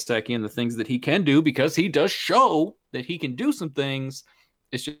like Mike Gesicki and the things that he can do because he does show that he can do some things.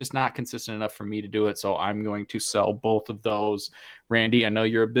 It's just not consistent enough for me to do it, so I'm going to sell both of those. Randy, I know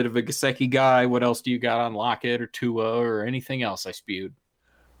you're a bit of a Gesicki guy. What else do you got on Lockett or Tua or anything else I spewed?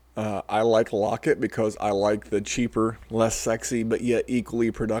 I like Lockett because I like the cheaper, less sexy, but yet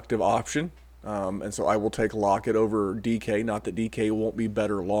equally productive option. And so I will take Lockett over DK. Not that DK won't be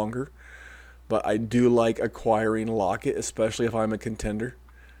better longer, but I do like acquiring Lockett, especially if I'm a contender.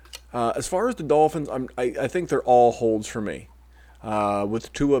 As far as the Dolphins, I think they're all holds for me,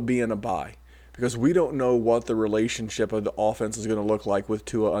 with Tua being a buy, because we don't know what the relationship of the offense is going to look like with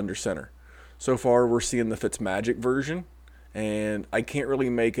Tua under center. So far, we're seeing the Fitzmagic version, and I can't really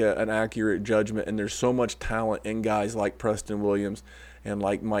make an accurate judgment, and there's so much talent in guys like Preston Williams and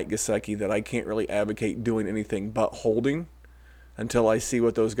like Mike Gesicki that I can't really advocate doing anything but holding until I see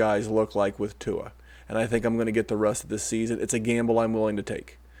what those guys look like with Tua. And I think I'm going to get the rest of this season. It's a gamble I'm willing to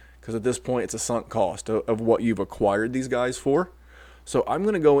take, because at this point it's a sunk cost of what you've acquired these guys for. So I'm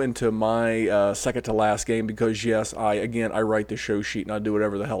going to go into my second to last game because, yes, I write the show sheet and I do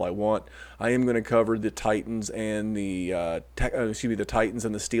whatever the hell I want. I am going to cover the Titans and the Titans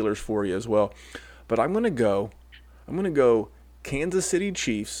and the Steelers for you as well. But I'm going to go Kansas City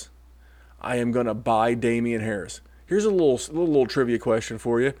Chiefs. I am going to buy Damian Harris. Here's a little trivia question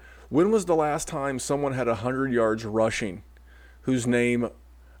for you. When was the last time someone had 100 yards rushing? When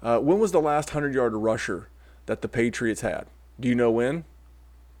was the last 100-yard rusher that the Patriots had? Do you know when?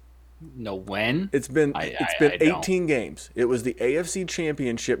 No, when? It's been 18 games. It was the AFC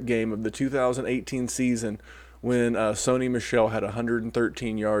Championship game of the 2018 season when Sony Michel had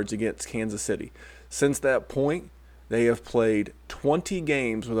 113 yards against Kansas City. Since that point, they have played 20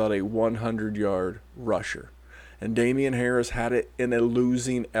 games without a 100-yard rusher. And Damian Harris had it in a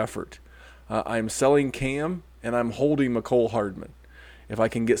losing effort. I'm selling Cam, and I'm holding McCole Hardman. If I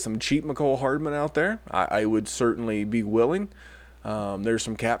can get some cheap McCole Hardman out there, I would certainly be willing. There's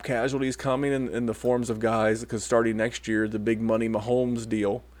some cap casualties coming in the forms of guys, because starting next year, the big money Mahomes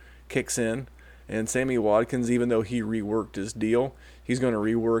deal kicks in. And Sammy Watkins, even though he reworked his deal, he's going to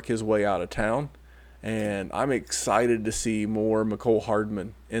rework his way out of town. And I'm excited to see more McCole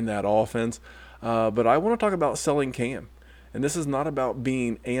Hardman in that offense. But I want to talk about selling Cam. And this is not about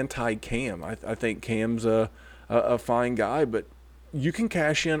being anti-Cam. I think Cam's a fine guy, but you can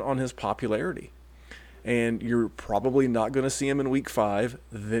cash in on his popularity. And you're probably not going to see him in week 5.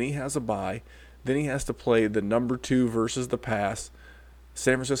 Then he has a bye. Then he has to play the number 2 versus the pass,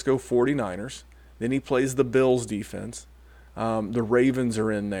 San Francisco 49ers. Then he plays the Bills defense. The Ravens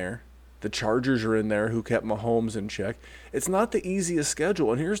are in there. The Chargers are in there, who kept Mahomes in check. It's not the easiest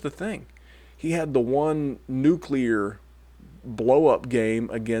schedule. And here's the thing. He had the one nuclear blow-up game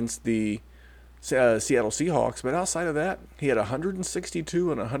against the Seattle Seahawks, but outside of that, he had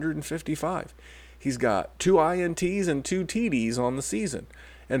 162 and 155. He's got 2 INTs and 2 TDs on the season.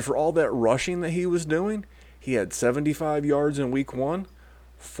 And for all that rushing that he was doing, he had 75 yards in week 1,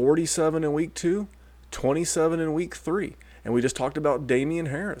 47 in week 2, 27 in week 3. And we just talked about Damian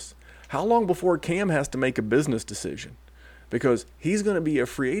Harris. How long before Cam has to make a business decision? Because he's going to be a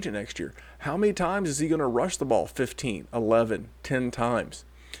free agent next year. How many times is he going to rush the ball? 15, 11, 10 times.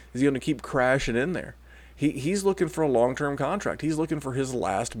 Is he going to keep crashing in there? He's looking for a long-term contract. He's looking for his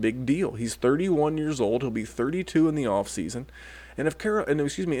last big deal. He's 31 years old. He'll be 32 in the offseason. And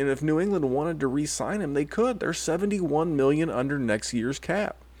if New England wanted to re-sign him, they could. They're $71 million under next year's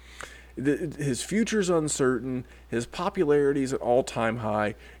cap. His future's uncertain. His popularity is at all-time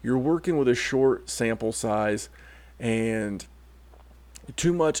high. You're working with a short sample size and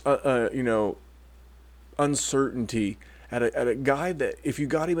too much, uncertainty at a guy that if you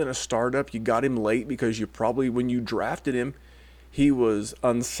got him in a startup, you got him late because you probably, when you drafted him, he was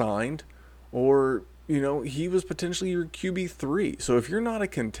unsigned, or he was potentially your QB3. So if you're not a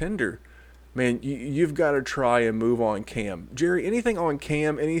contender, man, you've got to try and move on Cam. Jerry, anything on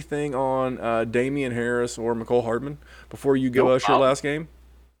Cam? Anything on Damian Harris or McCole Hardman before you give us your last game?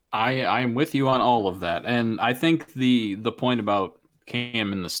 I am with you on all of that, and I think the point about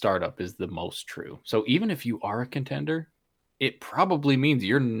Cam in the startup is the most true. So even if you are a contender, it probably means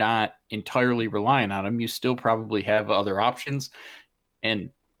you're not entirely relying on him. You still probably have other options, and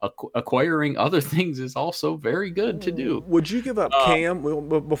acquiring other things is also very good to do. Would you give up Cam,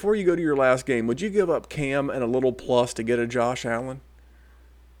 before you go to your last game, would you give up Cam and a little plus to get a Josh Allen?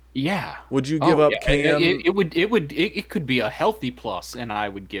 Yeah. Would you give up Cam? It could be a healthy plus, and I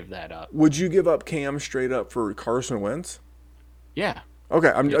would give that up. Would you give up Cam straight up for Carson Wentz? Yeah. Okay,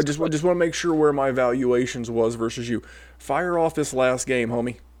 I just want to make sure where my valuations was versus you. Fire off this last game,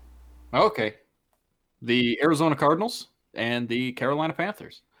 homie. Okay. The Arizona Cardinals and the Carolina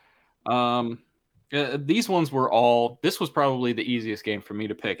Panthers. These ones were this was probably the easiest game for me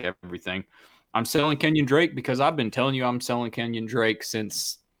to pick everything. I'm selling Kenyon Drake because I've been telling you I'm selling Kenyon Drake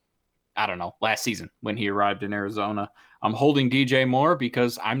since, I don't know, last season when he arrived in Arizona. I'm holding DJ Moore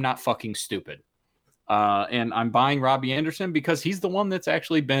because I'm not fucking stupid. And I'm buying Robbie Anderson because he's the one that's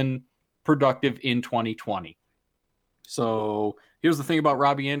actually been productive in 2020. So here's the thing about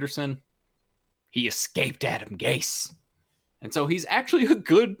Robbie Anderson. He escaped Adam Gase. And so he's actually a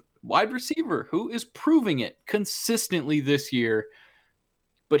good wide receiver who is proving it consistently this year.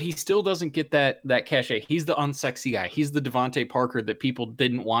 But he still doesn't get that cachet. He's the unsexy guy. He's the Devontae Parker that people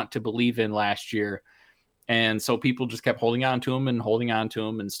didn't want to believe in last year. And so people just kept holding on to him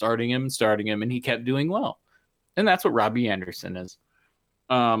and starting him, and he kept doing well. And that's what Robbie Anderson is.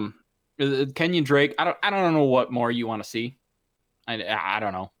 Kenyon Drake, I don't know what more you want to see. I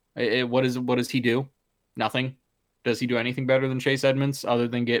don't know. What does he do? Nothing. Does he do anything better than Chase Edmonds other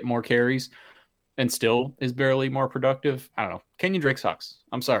than get more carries and still is barely more productive? I don't know. Kenyon Drake sucks.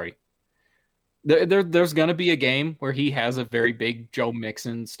 I'm sorry. There's going to be a game where he has a very big Joe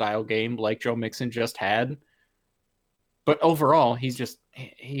Mixon style game like Joe Mixon just had. But overall, he's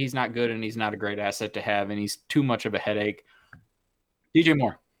not good, and he's not a great asset to have, and he's too much of a headache. DJ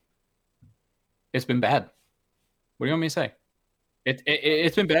Moore. It's been bad. What do you want me to say?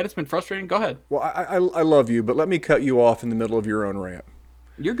 It's been bad. It's been frustrating. Go ahead. Well, I love you, but let me cut you off in the middle of your own rant.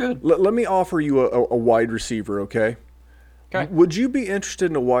 You're good. Let me offer you a wide receiver, okay? Okay. Would you be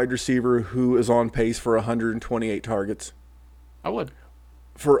interested in a wide receiver who is on pace for 128 targets? I would.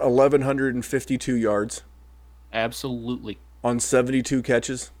 For 1,152 yards? Absolutely. On 72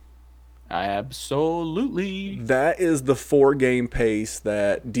 catches? Absolutely. That is the 4-game pace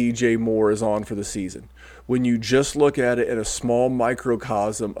that DJ Moore is on for the season. When you just look at it in a small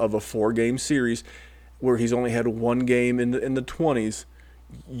microcosm of a 4-game series where he's only had 1 game in the 20s,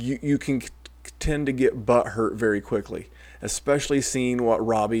 you can tend to get butt hurt very quickly, especially seeing what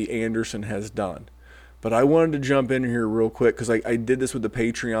Robbie Anderson has done. But I wanted to jump in here real quick because I did this with the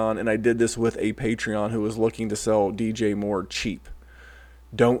Patreon, and I did this with a Patreon who was looking to sell DJ Moore cheap.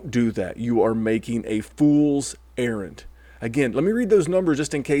 Don't do that. You are making a fool's errand. Again, let me read those numbers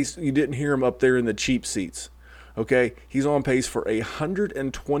just in case you didn't hear him up there in the cheap seats. Okay, he's on pace for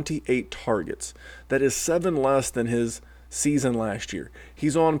 128 targets. That is 7 less than his season last year.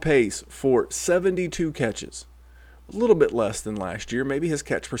 He's on pace for 72 catches. A little bit less than last year. Maybe his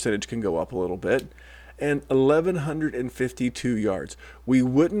catch percentage can go up a little bit. And 1,152 yards. We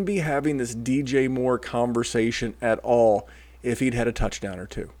wouldn't be having this DJ Moore conversation at all if he'd had a touchdown or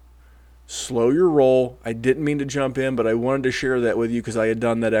 2. Slow your roll. I didn't mean to jump in, but I wanted to share that with you because I had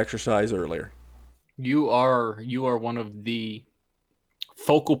done that exercise earlier. You are one of the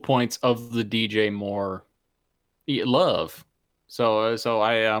focal points of the DJ Moore love. So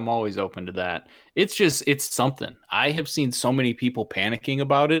I'm always open to that. It's something. I have seen so many people panicking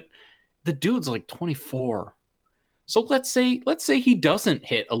about it. The dude's like 24. So let's say he doesn't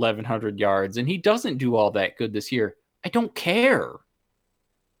hit 1,100 yards and he doesn't do all that good this year. I don't care.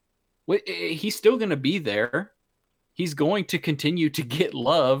 He's still going to be there. He's going to continue to get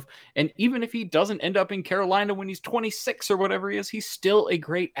love. And even if he doesn't end up in Carolina when he's 26 or whatever he is, he's still a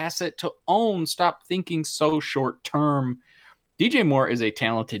great asset to own. Stop thinking so short term. DJ Moore is a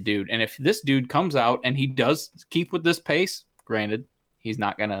talented dude. And if this dude comes out and he does keep with this pace, granted, he's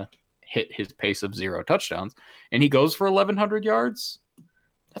not going to hit his pace of 0 touchdowns, and he goes for 1,100 yards,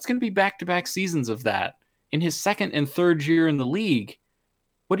 that's going to be back-to-back seasons of that. In his second and third year in the league,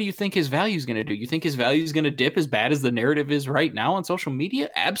 what do you think his value is going to do? You think his value is going to dip as bad as the narrative is right now on social media?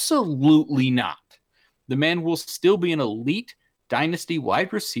 Absolutely not. The man will still be an elite dynasty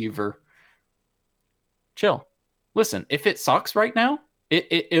wide receiver. Chill. Listen, if it sucks right now,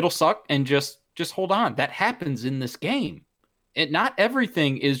 it'll suck, and just hold on. That happens in this game. Not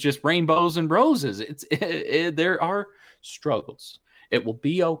everything is just rainbows and roses. There are struggles. It will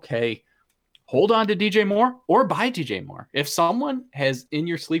be okay. Hold on to DJ Moore or buy DJ Moore. If someone has in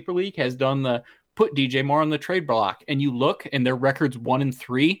your sleeper league has done the put DJ Moore on the trade block and you look and their record's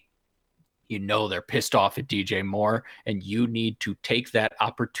 1-3, you know they're pissed off at DJ Moore, and you need to take that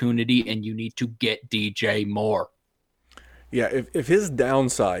opportunity and you need to get DJ Moore. Yeah, if his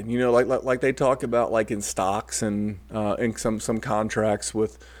downside, like they talk about, like in stocks and in some contracts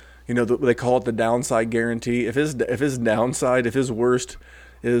with, they call it the downside guarantee. If his downside, if his worst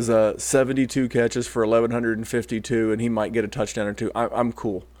is 72 catches for 1,152, and he might get a touchdown or two, I'm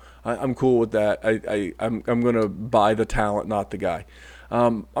cool. I'm cool with that. I'm going to buy the talent, not the guy.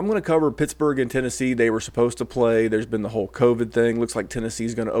 I'm going to cover Pittsburgh and Tennessee. They were supposed to play. There's been the whole COVID thing. Looks like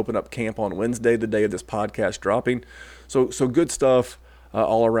Tennessee's going to open up camp on Wednesday, the day of this podcast dropping. So good stuff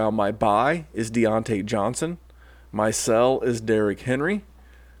all around. My buy is Deontay Johnson. My sell is Derrick Henry.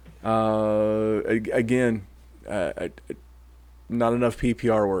 Again, not enough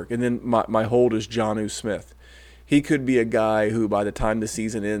PPR work. And then my hold is Jonnu Smith. He could be a guy who, by the time the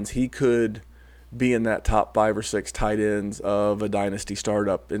season ends, he could be in that top 5 or 6 tight ends of a dynasty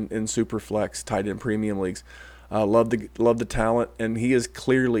startup in Superflex tight end premium leagues. Love the talent, and he is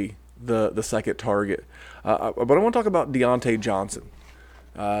clearly the second target. But I want to talk about Deontay Johnson.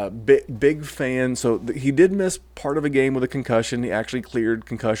 Big fan. So he did miss part of a game with a concussion. He actually cleared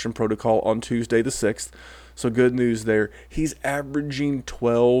concussion protocol on Tuesday the 6th. So good news there. He's averaging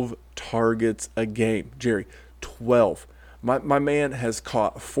 12 targets a game. Jerry, 12. My man has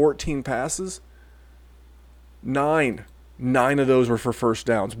caught 14 passes. 9 of those were for first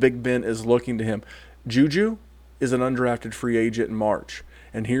downs. Big Ben is looking to him. Juju is an undrafted free agent in March.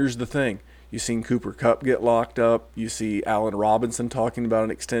 And here's the thing. You've seen Cooper Kupp get locked up. You see Allen Robinson talking about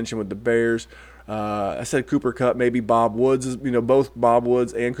an extension with the Bears. I said Cooper Kupp, maybe Bob Woods. Both Bob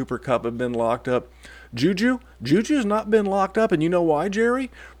Woods and Cooper Kupp have been locked up. Juju's not been locked up, and you know why, Jerry?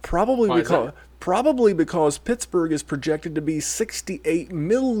 Probably because Pittsburgh is projected to be $68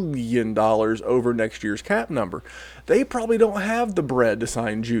 million over next year's cap number. They probably don't have the bread to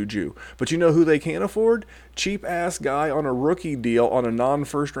sign Juju. But you know who they can afford? Cheap-ass guy on a rookie deal on a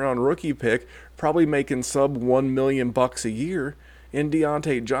non-first-round rookie pick, probably making sub $1 million a year in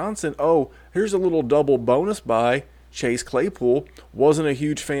Deontay Johnson. Oh, here's a little double bonus buy. Chase Claypool wasn't a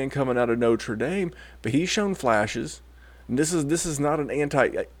huge fan coming out of Notre Dame, but he's shown flashes. And this is not an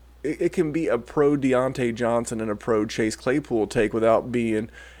anti. It can be a pro Deontay Johnson and a pro Chase Claypool take without being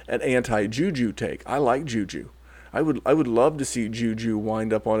an anti Juju take. I like Juju. I would love to see Juju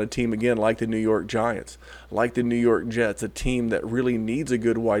wind up on a team again like the New York Giants, like the New York Jets, a team that really needs a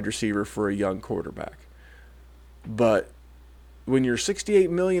good wide receiver for a young quarterback. But when you're $68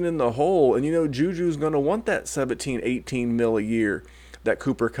 million in the hole, and Juju's going to want that 17-18 mil a year that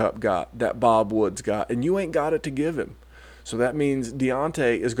Cooper Kupp got, that Bob Woods got, and you ain't got it to give him. So that means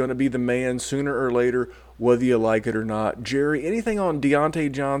Deontay is going to be the man sooner or later, whether you like it or not. Jerry, anything on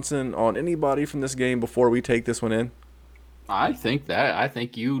Deontay Johnson, on anybody from this game before we take this one in? I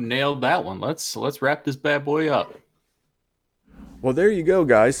think you nailed that one. Let's wrap this bad boy up. Well, there you go,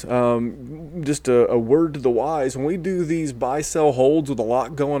 guys. Just a word to the wise. When we do these buy-sell holds with a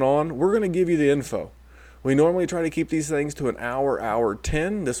lot going on, we're going to give you the info. We normally try to keep these things to an hour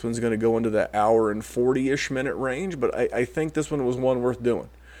 10. This one's going to go into the hour and 40-ish minute range, but I think this one was one worth doing.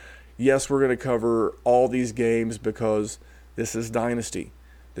 Yes, we're going to cover all these games because this is Dynasty.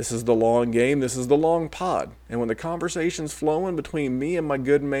 This is the long game. This is the long pod. And when the conversation's flowing between me and my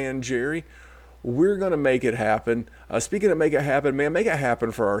good man Jerry, we're going to make it happen. Speaking of make it happen, man, make it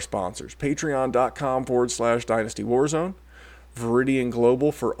happen for our sponsors. Patreon.com/Dynasty Warzone. Viridian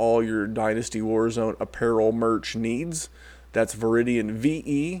Global for all your Dynasty Warzone apparel merch needs. That's Viridian,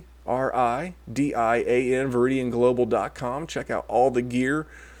 Veridian, ViridianGlobal.com. Check out all the gear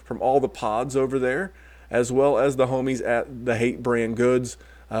from all the pods over there, as well as the homies at the Hate Brand Goods.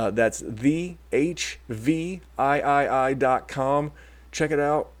 That's thehvii.com. Check it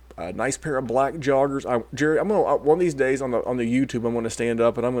out. A nice pair of black joggers. Jerry, I'm gonna one of these days on the YouTube, I'm gonna stand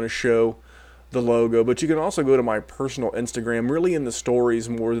up and I'm gonna show the logo. But you can also go to my personal Instagram, really in the stories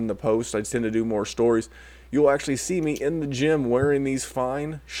more than the posts. I tend to do more stories. You'll actually see me in the gym wearing these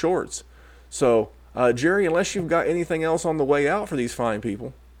fine shorts. So, Jerry, unless you've got anything else on the way out for these fine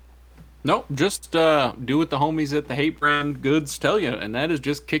people. Nope, just do what the homies at the Hate Brand Goods tell you, and that is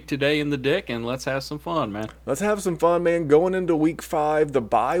just kick today in the dick and let's have some fun, man. Let's have some fun, man. Going into week 5, the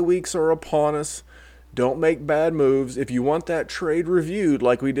bye weeks are upon us. Don't make bad moves. If you want that trade reviewed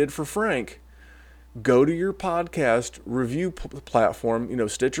like we did for Frank, go to your podcast review platform. You know,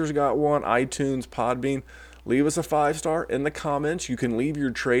 Stitcher's got one, iTunes, Podbean. Leave us a 5-star in the comments. You can leave your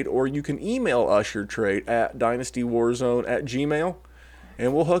trade, or you can email us your trade at dynastywarzone@gmail.com,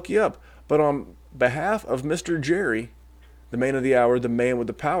 and we'll hook you up. But on behalf of Mr. Jerry, the man of the hour, the man with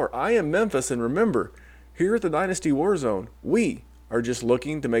the power, I am Memphis, and remember, here at the Dynasty Warzone, we are just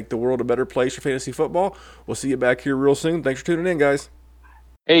looking to make the world a better place for fantasy football. We'll see you back here real soon. Thanks for tuning in, guys.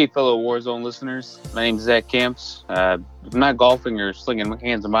 Hey, fellow Warzone listeners. My name's Zach Camps. If I'm not golfing or slinging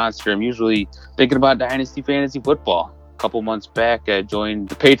hands of monster, I'm usually thinking about Dynasty Fantasy Football. A couple months back, I joined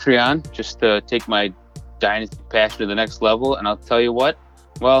the Patreon just to take my Dynasty passion to the next level, and I'll tell you what,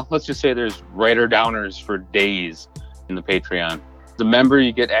 well, let's just say there's writer-downers for days in the Patreon. As a member,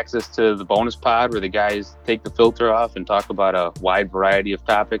 you get access to the bonus pod where the guys take the filter off and talk about a wide variety of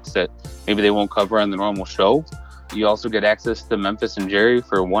topics that maybe they won't cover on the normal show. You also get access to Memphis and Jerry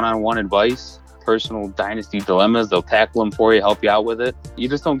for one-on-one advice, personal Dynasty dilemmas. They'll tackle them for you, help you out with it. You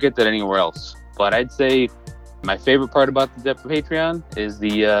just don't get that anywhere else. But I'd say my favorite part about the Patreon is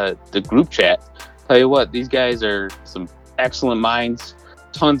the group chat. Tell you what, these guys are some excellent minds.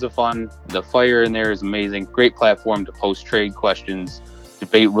 Tons of fun. The fire in there is amazing. Great platform to post trade questions,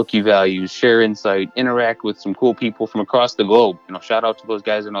 debate rookie values, share insight, interact with some cool people from across the globe. You know, shout out to those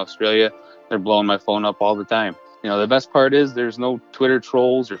guys in Australia. They're blowing my phone up all the time. You know, the best part is there's no Twitter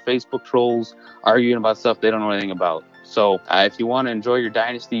trolls or Facebook trolls arguing about stuff they don't know anything about. So if you want to enjoy your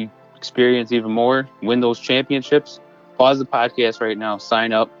Dynasty experience even more, win those championships, pause the podcast right now,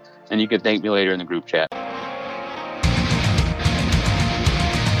 sign up, and you can thank me later in the group chat.